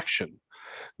co-infection.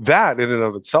 That in and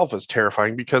of itself is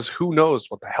terrifying, because who knows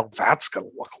what the hell that's going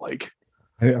to look like.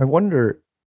 I wonder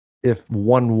if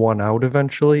one won out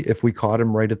eventually, if we caught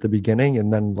him right at the beginning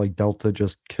and then like Delta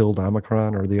just killed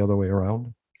Omicron, or the other way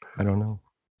around. I don't know.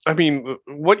 I mean,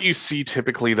 what you see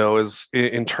typically though is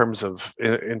in terms of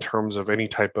any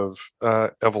type of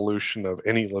evolution of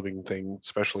any living thing,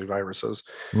 especially viruses,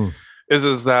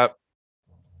 is that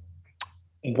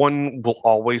one will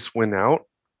always win out,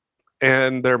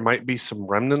 and there might be some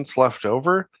remnants left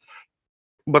over.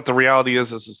 But the reality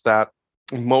is that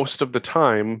most of the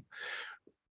time,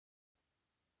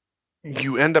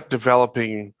 you end up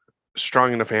developing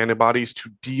strong enough antibodies to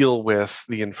deal with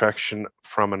the infection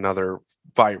from another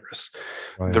virus.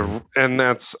 Right. And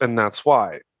that's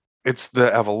why it's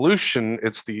the evolution,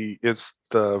 it's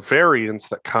the variants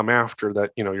that come after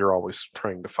that, you're always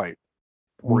trying to fight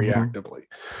reactively.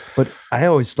 But I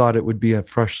always thought it would be a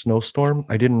fresh snowstorm.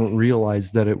 I didn't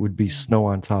realize that it would be snow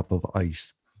on top of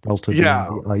ice. Delta being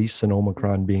the ice and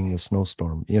Omicron being the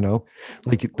snowstorm,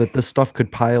 like that this stuff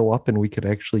could pile up and we could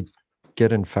actually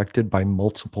get infected by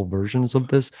multiple versions of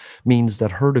this, means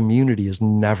that herd immunity is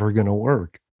never going to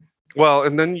work. Well,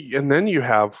 and then you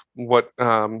have what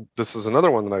this is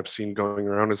another one that I've seen going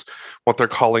around is what they're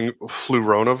calling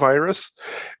fluoronavirus,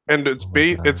 and Oh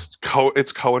my God.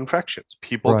 it's co-infections,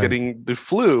 people Right. getting the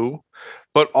flu,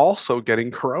 but also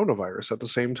getting coronavirus at the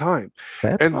same time,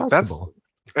 That's and possible.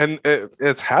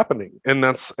 it's happening, and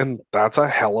that's a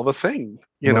hell of a thing,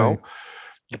 you Right. know.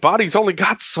 The body's only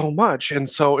got so much, and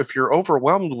so if you're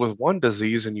overwhelmed with one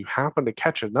disease and you happen to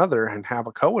catch another and have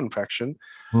a co-infection,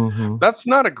 Hmm. that's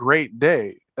not a great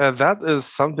day. That is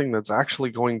something that's actually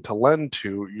going to lend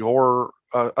to your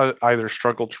either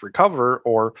struggle to recover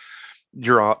or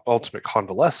your ultimate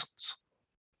convalescence.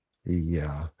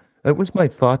 Yeah. It was my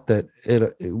thought that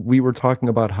we were talking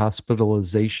about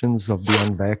hospitalizations of the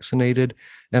unvaccinated,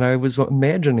 and I was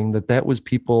imagining that that was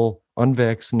people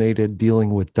unvaccinated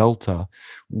dealing with Delta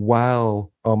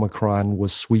while Omicron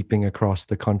was sweeping across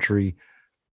the country,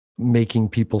 making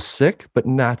people sick, but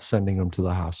not sending them to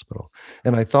the hospital.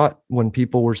 And I thought when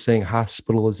people were saying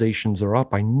hospitalizations are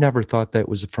up, I never thought that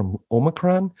was from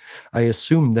Omicron. I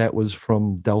assumed that was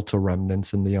from Delta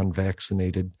remnants and the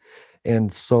unvaccinated.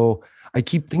 And so I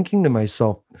keep thinking to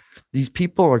myself, these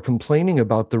people are complaining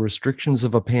about the restrictions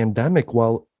of a pandemic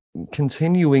while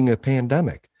continuing a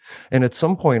pandemic. And at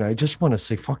some point, I just want to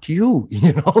say, fuck you.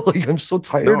 Like I'm so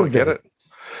tired No, I of get it. it.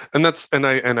 And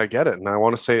I get it, and I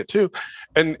want to say it too.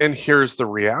 And here's the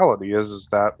reality is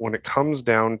that when it comes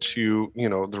down to,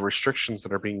 the restrictions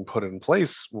that are being put in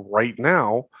place right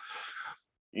now,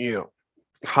 you know,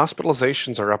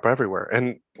 hospitalizations are up everywhere.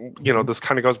 And Mhm. this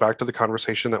kind of goes back to the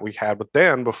conversation that we had with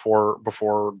Dan before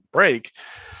break,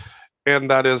 and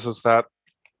that is that,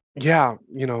 yeah,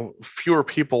 fewer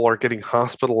people are getting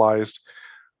hospitalized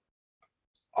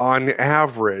on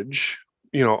average,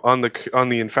 on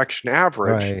the infection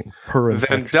average Right. Per than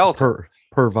infection, Delta.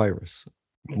 per virus,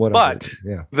 whatever. But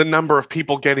Yeah. the number of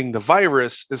people getting the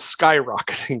virus is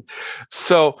skyrocketing.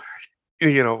 So,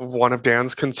 one of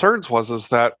Dan's concerns was is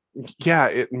that, yeah,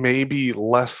 it may be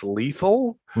less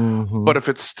lethal, Hmm. but if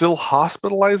it's still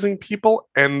hospitalizing people,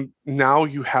 and now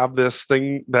you have this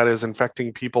thing that is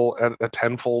infecting people at a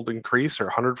tenfold increase or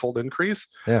hundredfold increase,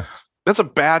 Yeah. that's a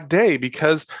bad day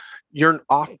because you're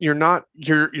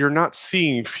not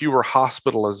seeing fewer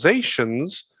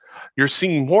hospitalizations, you're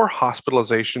seeing more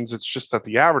hospitalizations. It's just that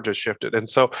the average has shifted, and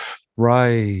so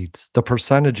Right. The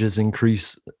percentages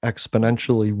increase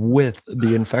exponentially with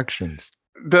the infections.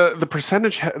 the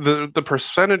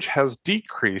percentage has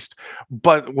decreased,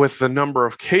 but with the number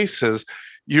of cases,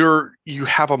 you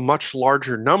have a much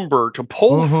larger number to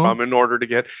pull Hmm. from in order to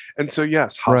get. And so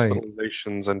yes, Right.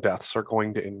 hospitalizations and deaths are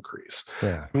going to increase.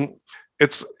 Yeah. Mm,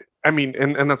 it's I mean,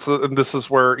 and this is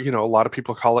where, a lot of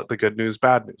people call it the good news,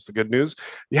 bad news. The good news,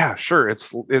 yeah, sure, it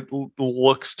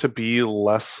looks to be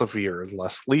less severe and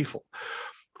less lethal.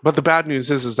 But the bad news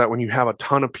is that when you have a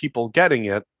ton of people getting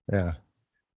it, Yeah.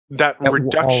 that All at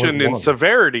reduction in once.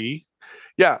 severity,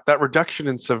 yeah, that reduction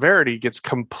in severity gets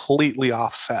completely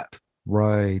offset.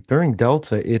 Right. During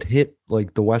Delta, it hit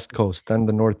like the West Coast, then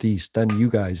the Northeast, then you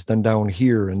guys, then down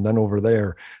here, and then over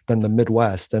there, then the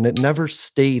Midwest. And it never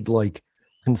stayed like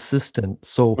consistent.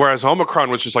 So, Whereas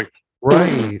Omicron was just like,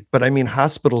 right. But I mean,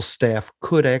 hospital staff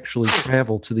could actually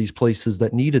travel to these places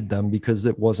that needed them because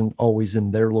it wasn't always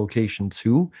in their location,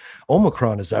 too.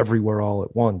 Omicron is everywhere all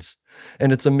at once.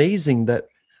 And it's amazing that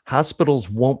hospitals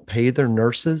won't pay their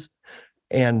nurses,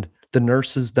 and the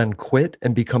nurses then quit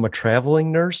and become a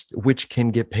traveling nurse, which can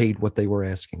get paid what they were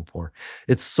asking for.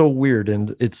 It's so weird.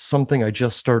 And it's something I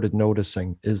just started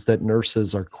noticing is that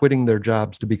nurses are quitting their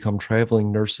jobs to become traveling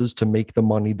nurses to make the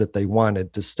money that they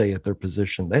wanted to stay at their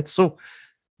position. That's so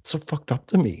fucked up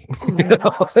to me.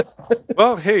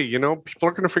 well, hey, people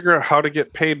are going to figure out how to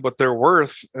get paid what they're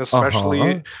worth,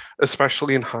 Uh-huh.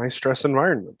 especially in high stress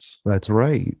environments. That's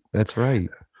right. That's right.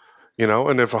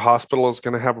 And if a hospital is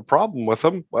going to have a problem with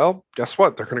them, well, guess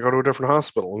what? They're going to go to a different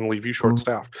hospital and leave you short Mhm.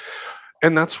 staffed.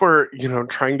 And that's where,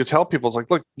 trying to tell people is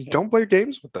like, look, don't play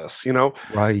games with this.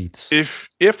 Right.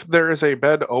 If there is a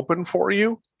bed open for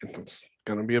you, and it's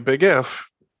going to be a big if,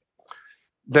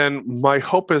 then my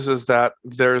hope is that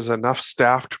there's enough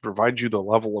staff to provide you the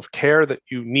level of care that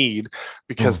you need,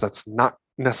 because Mm. that's not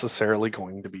necessarily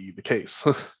going to be the case.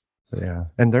 Yeah.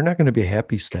 And they're not going to be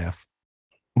happy staff.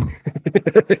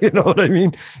 You know what I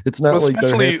mean? It's not like they're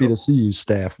Especially, happy to see you,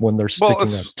 staff, when they're well,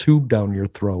 sticking a tube down your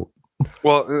throat.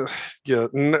 yeah,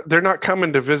 they're not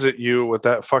coming to visit you with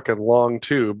that fucking long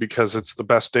tube because it's the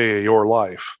best day of your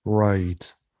life.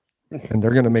 Right. And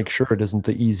they're going to make sure it isn't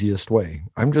the easiest way.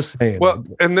 I'm just Well,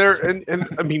 saying. and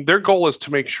I mean, their goal is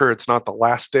to make sure it's not the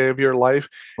last day of your life.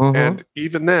 Uh-huh. And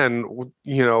even then,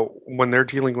 when they're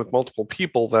dealing with multiple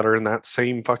people that are in that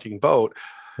same fucking boat,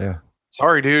 Yeah.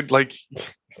 sorry, dude. Like,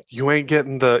 you ain't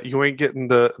getting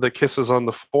the kisses on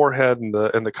the forehead and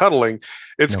the cuddling.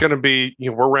 It's No. gonna be,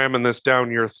 we're ramming this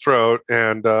down your throat,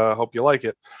 and hope you like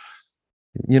it.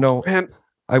 And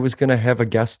I was going to have a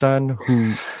guest on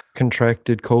who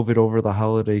contracted COVID over the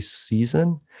holiday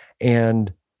season,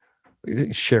 and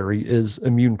Sherry is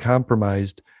immune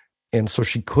compromised, and so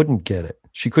she couldn't get it.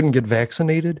 She couldn't get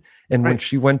vaccinated, and when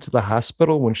she went to the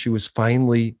hospital, when she was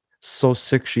finally so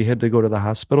sick she had to go to the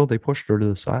hospital, they pushed her to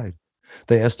the side.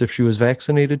 They asked if she was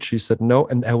vaccinated. She said no,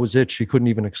 and that was it. She couldn't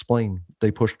even explain. They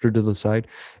pushed her to the side.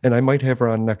 And I might have her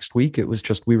on next week. It was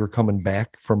just we were coming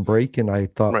back from break, and I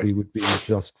thought we would be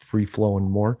just free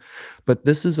flowing more. But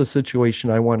this is a situation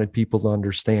I wanted people to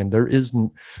understand.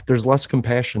 There's less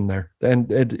compassion there,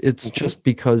 and it's just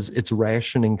because it's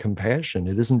rationing compassion.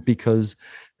 It isn't because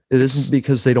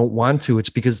they don't want to. It's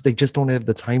because they just don't have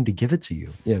the time to give it to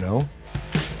you.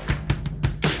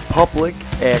 Public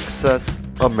Access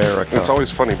America. It's always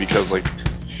funny because,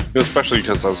 especially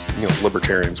because as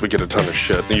libertarians, we get a ton of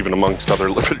shit, even amongst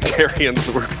other libertarians.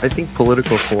 I think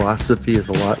political philosophy is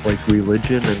a lot like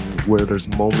religion, and where there's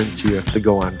moments you have to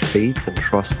go on faith and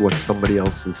trust what somebody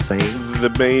else is saying. The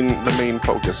main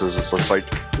focus is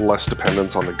just less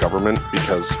dependence on the government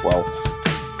because, well,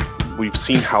 we've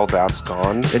seen how that's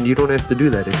gone. And you don't have to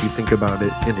do that if you think about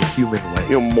it in a human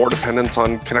way. More dependence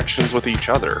on connections with each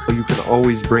other. You can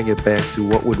always bring it back to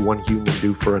what would one human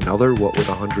do for another? What would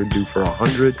 100 do for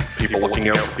 100? People looking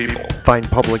out for people. Find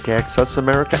Public Access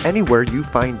America anywhere you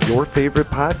find your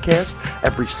favorite podcast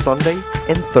every Sunday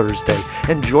and Thursday.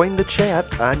 And join the chat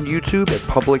on YouTube at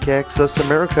Public Access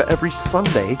America every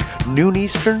Sunday, noon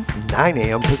Eastern, 9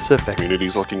 a.m. Pacific.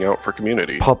 Communities looking out for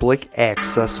community. Public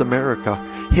Access America.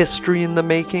 History in the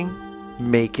making,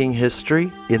 making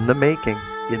history in the making,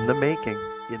 in the making,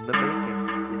 in the making,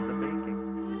 in the making,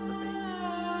 in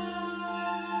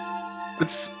the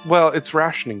making. It's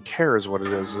rationing care is what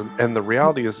it is, and the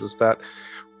reality is that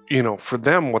for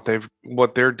them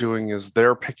what they're doing is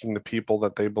they're picking the people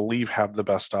that they believe have the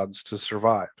best odds to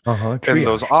survive. And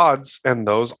those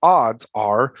odds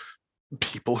are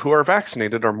people who are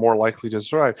vaccinated are more likely to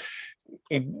survive.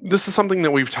 This is something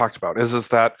that we've talked about is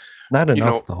that not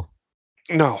enough though.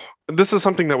 No, this is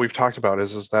something that we've talked about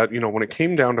is that when it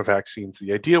came down to vaccines,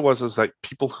 the idea was that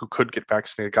people who could get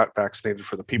vaccinated got vaccinated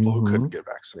for the people who couldn't get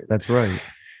vaccinated. That's right.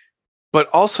 But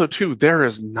also too, there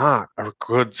is not a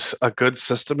good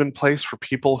system in place for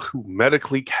people who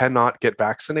medically cannot get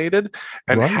vaccinated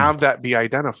and have that be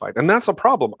identified. And that's a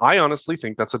problem. I honestly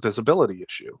think that's a disability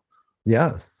issue.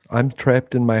 Yeah, I'm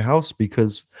trapped in my house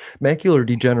because macular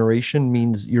degeneration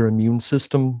means your immune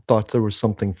system thought there was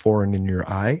something foreign in your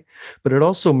eye, but it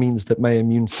also means that my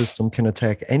immune system can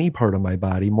attack any part of my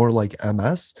body, more like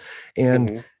MS.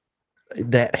 And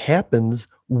that happens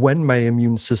when my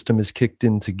immune system is kicked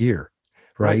into gear,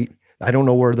 right? I don't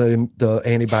know where the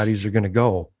antibodies are going to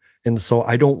go. And so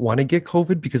I don't want to get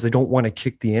COVID because I don't want to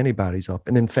kick the antibodies up.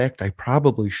 And in fact, I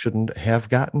probably shouldn't have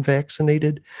gotten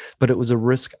vaccinated, but it was a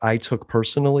risk I took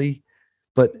personally,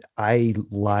 but I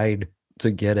lied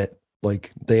to get it. Like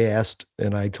they asked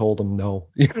and I told them no,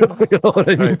 you know what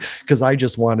I mean? Because I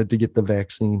just wanted to get the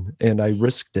vaccine and I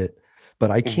risked it,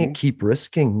 but I can't keep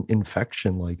risking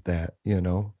infection like that,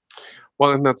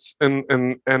 Well, and that's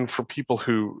and for people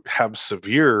who have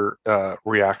severe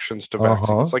reactions to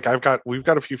vaccines, we've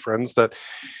got a few friends that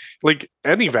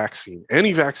any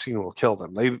vaccine will kill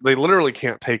them. They literally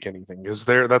can't take anything.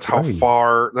 That's how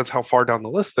far down the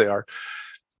list they are.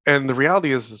 And the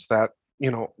reality is that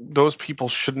those people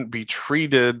shouldn't be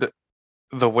treated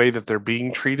the way that they're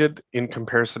being treated in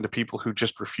comparison to people who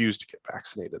just refuse to get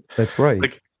vaccinated. That's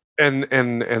right. And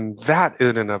that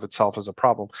in and of itself is a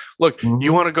problem. Look,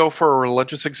 you want to go for a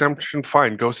religious exemption?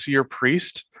 Fine, go see your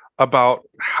priest about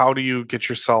how do you get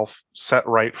yourself set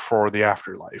right for the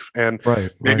afterlife. And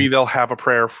maybe they'll have a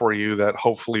prayer for you that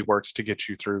hopefully works to get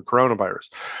you through coronavirus.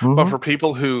 But for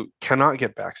people who cannot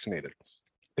get vaccinated,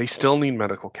 they still need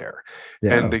medical care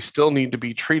and they still need to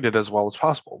be treated as well as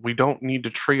possible. We don't need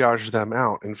to triage them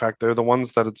out. In fact, they're the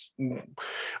ones that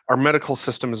our medical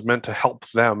system is meant to help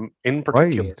them in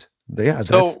particular. Right. Yeah,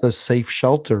 so, that's the safe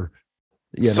shelter,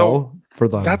 for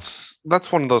them. That's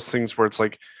one of those things where it's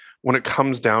when it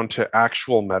comes down to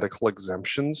actual medical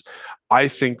exemptions, I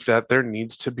think that there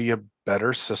needs to be a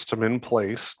better system in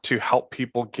place to help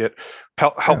people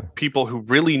people who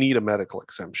really need a medical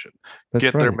exemption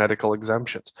get their medical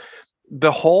exemptions.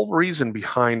 The whole reason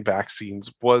behind vaccines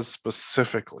was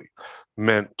specifically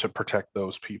meant to protect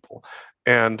those people.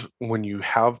 And when you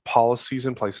have policies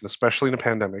in place, and especially in a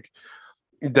pandemic,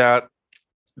 that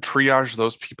triage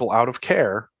those people out of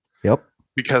care,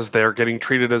 because they're getting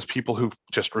treated as people who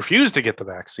just refuse to get the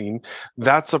vaccine.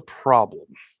 That's a problem.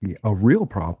 Yeah, a real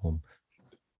problem.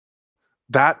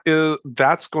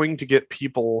 That's going to get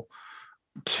people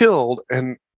killed,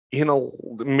 and in a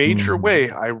major way,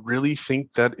 I really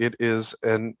think that it is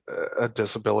a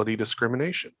disability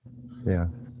discrimination. Yeah,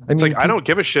 it's like I don't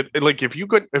give a shit. Like if you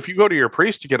go to your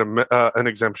priest to get an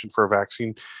exemption for a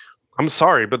vaccine, I'm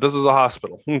sorry, but this is a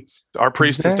hospital. Our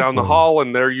priest is down the hall,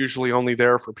 and they're usually only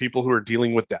there for people who are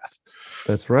dealing with death.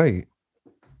 That's right.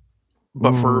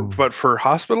 But for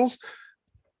hospitals,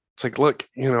 it's like, look,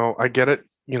 I get it.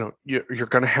 You're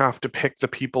going to have to pick the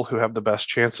people who have the best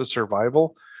chance of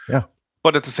survival. Yeah.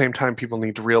 But at the same time, people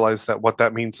need to realize that what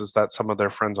that means is that some of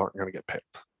their friends aren't going to get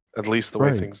picked, at least the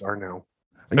way things are now.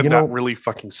 And that really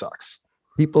fucking sucks.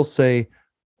 People say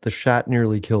the shot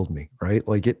nearly killed me, right?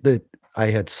 Like I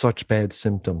had such bad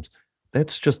symptoms.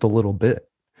 That's just a little bit.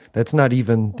 That's not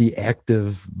even the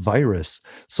active virus.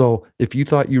 So if you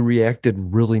thought you reacted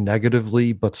really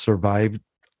negatively but survived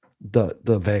the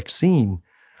vaccine,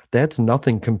 that's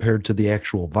nothing compared to the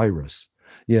actual virus,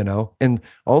 And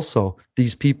also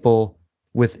these people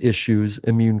with issues,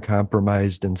 immune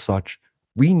compromised and such,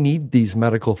 we need these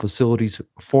medical facilities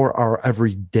for our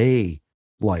everyday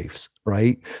lives,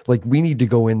 right? Like we need to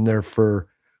go in there for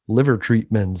liver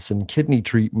treatments and kidney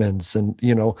treatments and,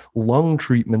 lung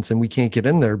treatments. And we can't get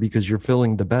in there because you're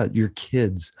filling the bed. Your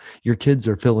kids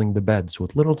are filling the beds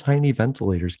with little tiny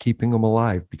ventilators, keeping them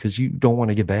alive because you don't want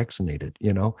to get vaccinated,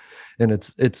 and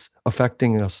it's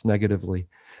affecting us negatively.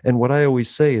 And what I always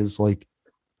say is like,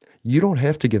 you don't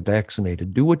have to get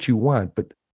vaccinated, do what you want,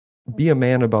 but be a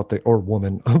man or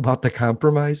woman about the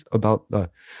compromise, about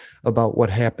what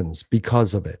happens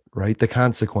because of it, right? The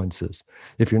consequences.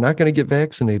 If you're not going to get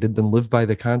vaccinated, then live by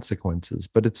the consequences.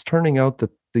 But it's turning out that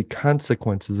the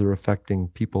consequences are affecting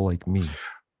people like me.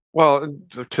 Well,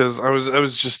 because I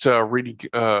was just reading,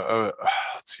 let's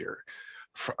see here.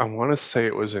 I want to say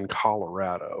it was in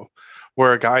Colorado,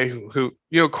 where a guy who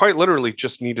quite literally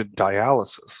just needed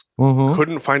dialysis,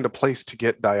 couldn't find a place to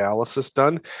get dialysis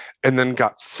done, and then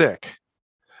got sick,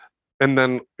 and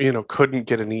then couldn't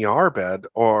get an ER bed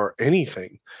or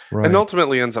anything, and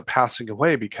ultimately ends up passing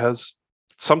away because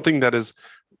something that is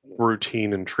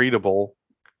routine and treatable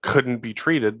couldn't be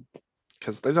treated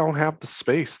because they don't have the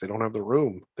space, they don't have the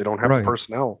room, they don't have the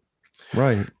personnel.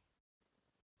 Right.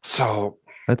 So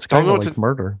that's kind of like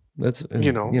murder. That's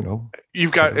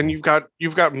you've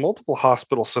got multiple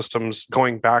hospital systems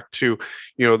going back to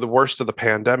the worst of the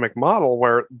pandemic model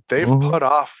where they've put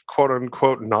off quote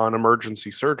unquote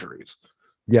non-emergency surgeries.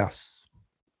 Yes.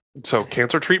 So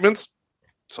cancer treatments,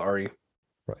 sorry.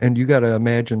 And you got to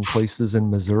imagine places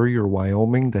in Missouri or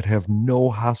Wyoming that have no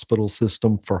hospital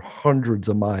system for hundreds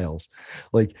of miles.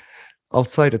 Like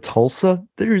outside of Tulsa,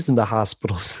 there isn't a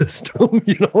hospital system.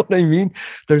 You know what I mean?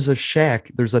 There's a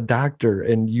shack, there's a doctor,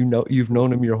 and you've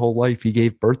known him your whole life. He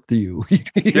gave birth to you.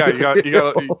 Yeah, you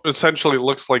got essentially it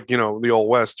looks like, the old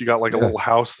West. You got like a little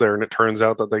house there, and it turns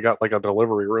out that they got like a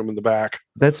delivery room in the back.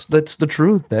 That's the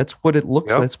truth. That's what it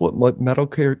looks like. That's what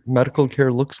medical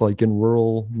care looks like in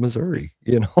rural Missouri,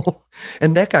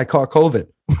 And that guy caught COVID.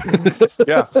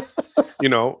 Yeah.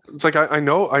 It's like I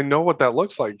know what that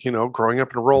looks like, growing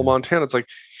up in rural Montana. It's like,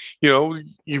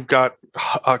 you've got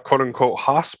a quote unquote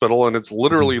hospital, and it's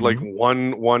literally like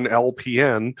one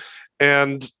LPN,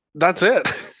 and that's it.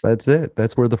 That's it.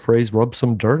 That's where the phrase "rub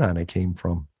some dirt on it" came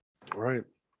from. Right.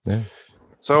 Yeah.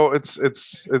 So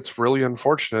it's really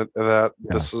unfortunate that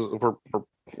this is we're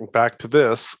back to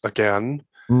this again.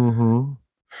 And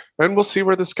we'll see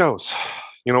where this goes.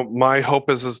 My hope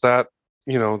is that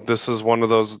this is one of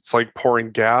those, it's like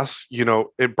pouring gas,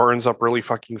 it burns up really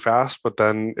fucking fast, but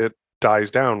then it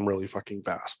dies down really fucking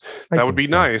fast. That would be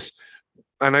nice.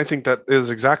 And I think that is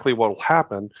exactly what will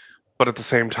happen. But at the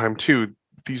same time, too,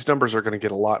 these numbers are going to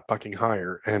get a lot fucking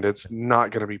higher, and it's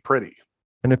not going to be pretty.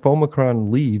 And if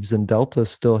Omicron leaves and Delta is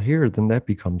still here, then that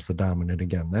becomes the dominant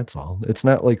again. That's all. It's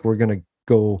not like we're going to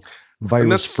go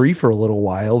virus free for a little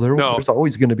while. There's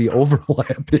always going to be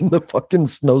overlap in the fucking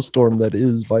snowstorm that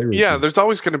is virus. Yeah, there's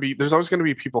always going to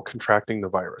be people contracting the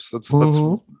virus. That's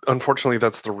unfortunately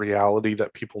that's the reality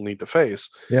that people need to face.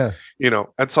 Yeah.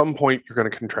 At some point you're going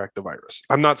to contract the virus.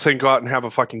 I'm not saying go out and have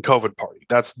a fucking COVID party.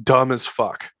 That's dumb as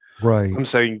fuck. Right. I'm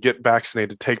saying get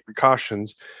vaccinated, take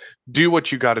precautions, do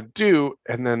what you got to do,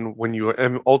 and then when you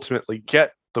ultimately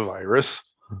get the virus,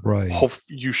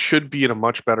 you should be in a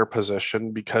much better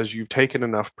position because you've taken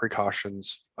enough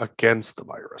precautions against the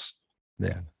virus.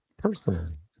 Yeah, personally,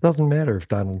 Doesn't matter if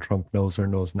Donald Trump knows or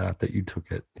knows not that you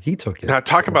took it. He took it. Now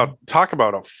talk about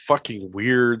a fucking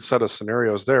weird set of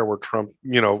scenarios there where Trump,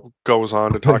 goes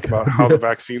on to talk about how the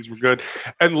vaccines were good,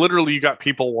 and literally you got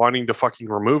people wanting to fucking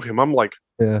remove him. I'm like,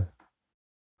 yeah.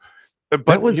 But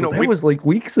that was like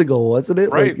weeks ago, wasn't it?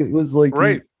 Right. Like it was like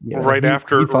right,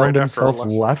 after he found himself after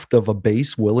left of a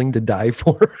base willing to die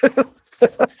for him.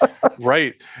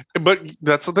 Right. But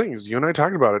that's the thing is, you and I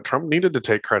talked about it. Trump needed to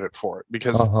take credit for it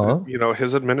because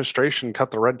his administration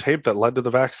cut the red tape that led to the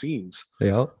vaccines.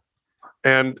 Yeah.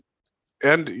 And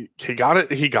he got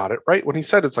it right when he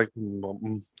said it's like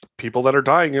people that are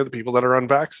dying are the people that are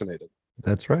unvaccinated.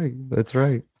 That's right. That's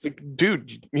right. It's like,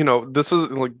 dude, this is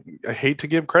like, I hate to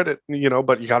give credit,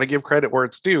 but you got to give credit where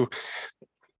it's due.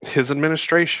 His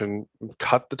administration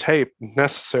cut the tape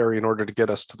necessary in order to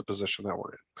get us to the position that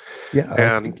we're in. Yeah,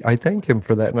 and I thank him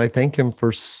for that, and I thank him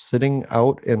for sitting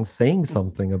out and saying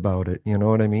something about it. You know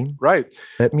what I mean? Right.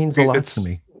 That means a lot to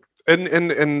me.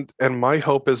 And my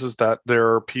hope is that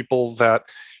there are people that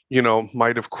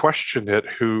might have questioned it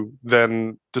who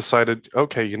then decided,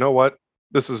 okay, you know what?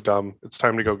 This is dumb. It's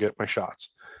time to go get my shots.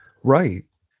 Right.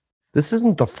 This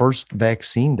isn't the first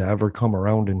vaccine to ever come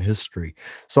around in history.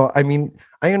 So, I mean,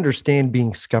 I understand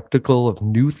being skeptical of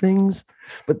new things,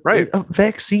 but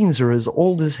vaccines are as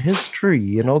old as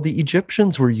history. The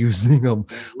Egyptians were using them.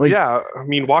 Yeah, I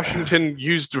mean, Washington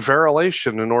used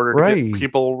variolation in order to get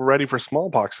people ready for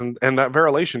smallpox, and that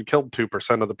variolation killed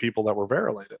 2% of the people that were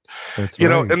variolated. That's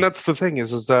right. And that's the thing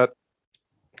is that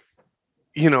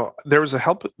there was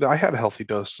I had a healthy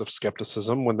dose of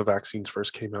skepticism when the vaccines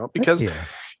first came out because,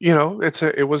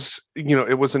 it was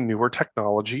a newer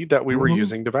technology that we were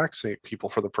using to vaccinate people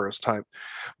for the first time.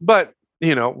 But,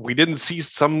 we didn't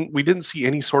see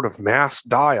any sort of mass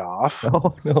die off.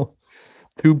 Oh, no.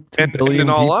 2 billion in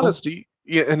all people? honesty,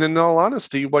 and in all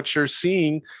honesty, what you're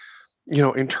seeing,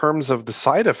 in terms of the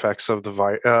side effects of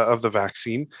the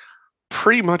vaccine,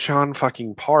 pretty much on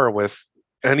fucking par with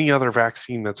any other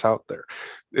vaccine that's out there.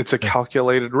 It's a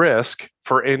calculated risk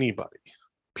for anybody.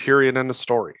 Period. End of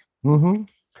story. Mm-hmm.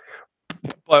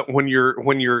 But when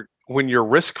your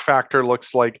risk factor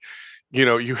looks like,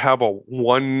 you have a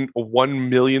 1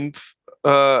 millionth,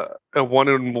 a 1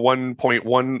 in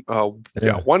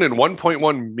 1.1, 1 in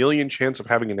 1.1 million chance of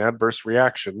having an adverse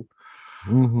reaction,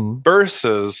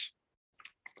 versus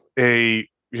a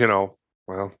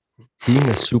being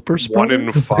a super spreader? 1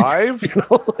 in 5,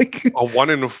 a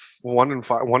 1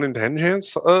 in 10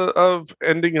 chance of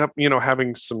ending up,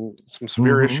 having some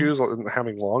severe issues and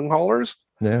having long haulers.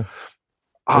 Yeah.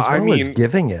 As well as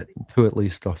giving it to at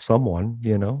least someone,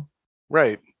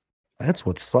 Right. That's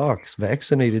what sucks.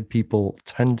 Vaccinated people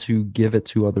tend to give it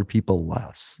to other people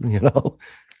less,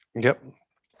 Yep.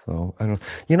 So I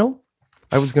don't,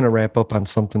 I was going to wrap up on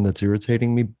something that's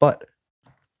irritating me, but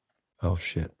oh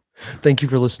shit. Thank you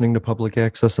for listening to Public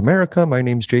Access America. My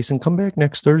name's Jason. Come back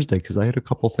next Thursday because I had a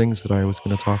couple things that I was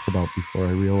going to talk about before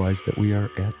I realized that we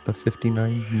are at the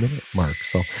 59-minute mark.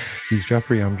 So he's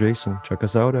Jeffrey. I'm Jason. Check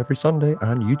us out every Sunday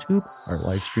on YouTube. Our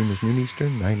live stream is noon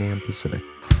Eastern, 9 a.m. Pacific.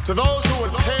 To those who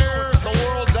would tear the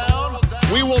world down,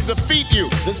 we will defeat you.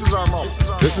 This is our moment.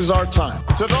 This is our time.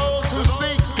 To those who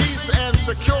seek peace and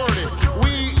security,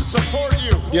 we support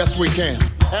you. Yes, we can.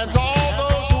 And to all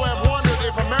those who have wondered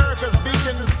if America's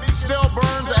beacon still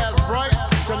burns as bright,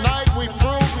 tonight we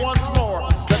prove once more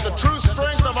that the true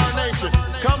strength of our nation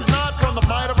comes not from the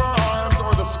might of our arms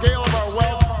or the scale of our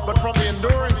wealth, but from the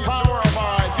enduring power of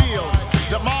our ideals,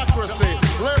 democracy,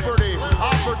 liberty,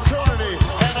 opportunity,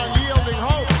 and unyielding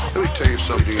hope. Let me tell you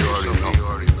something you already know.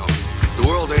 The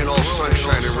world ain't all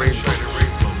sunshine and rainbows.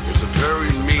 It's a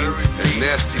very mean and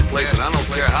nasty place, and I don't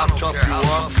care how tough you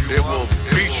are, it will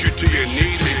beat you to your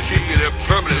knees and keep you there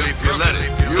permanently if you let it.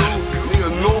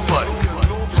 Nobody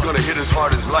is going to hit as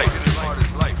hard as life.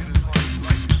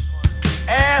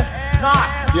 Ask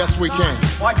not. Yes, we can.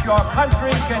 What your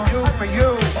country can do for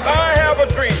you. I have a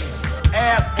dream.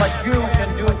 Ask what you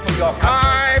can do for your country.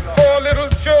 I, poor little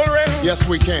children. Yes,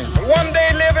 we can. One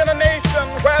day live in a nation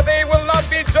where they will not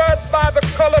be judged by the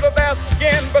color of their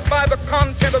skin, but by the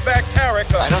content of their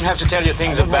character. I don't have to tell you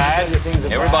things are bad.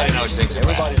 Everybody knows things are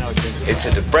bad. It's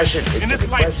a depression. In this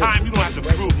lifetime, you don't have to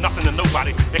prove nothing to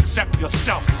nobody except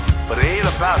yourself. But it ain't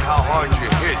about how hard you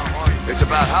hit. It's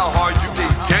about how hard you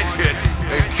can get hit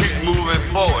and keep moving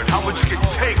forward. How much you can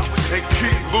take and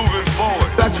keep moving forward.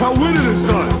 That's how winning is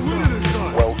done.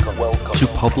 Welcome to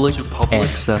Public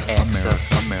Access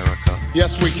America.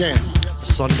 Yes, we can.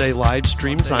 Sunday live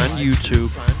streams on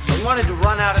YouTube. I wanted to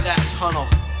run out of that tunnel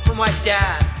for my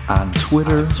dad. On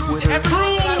Twitter. Prove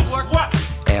what?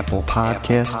 Apple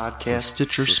Podcasts,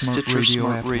 Stitcher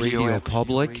Smart Radio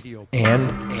Public,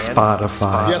 and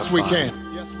Spotify. Yes, we can.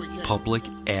 Public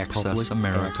Access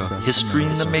America. History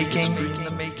in the making.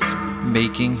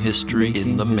 Making history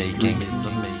in the making.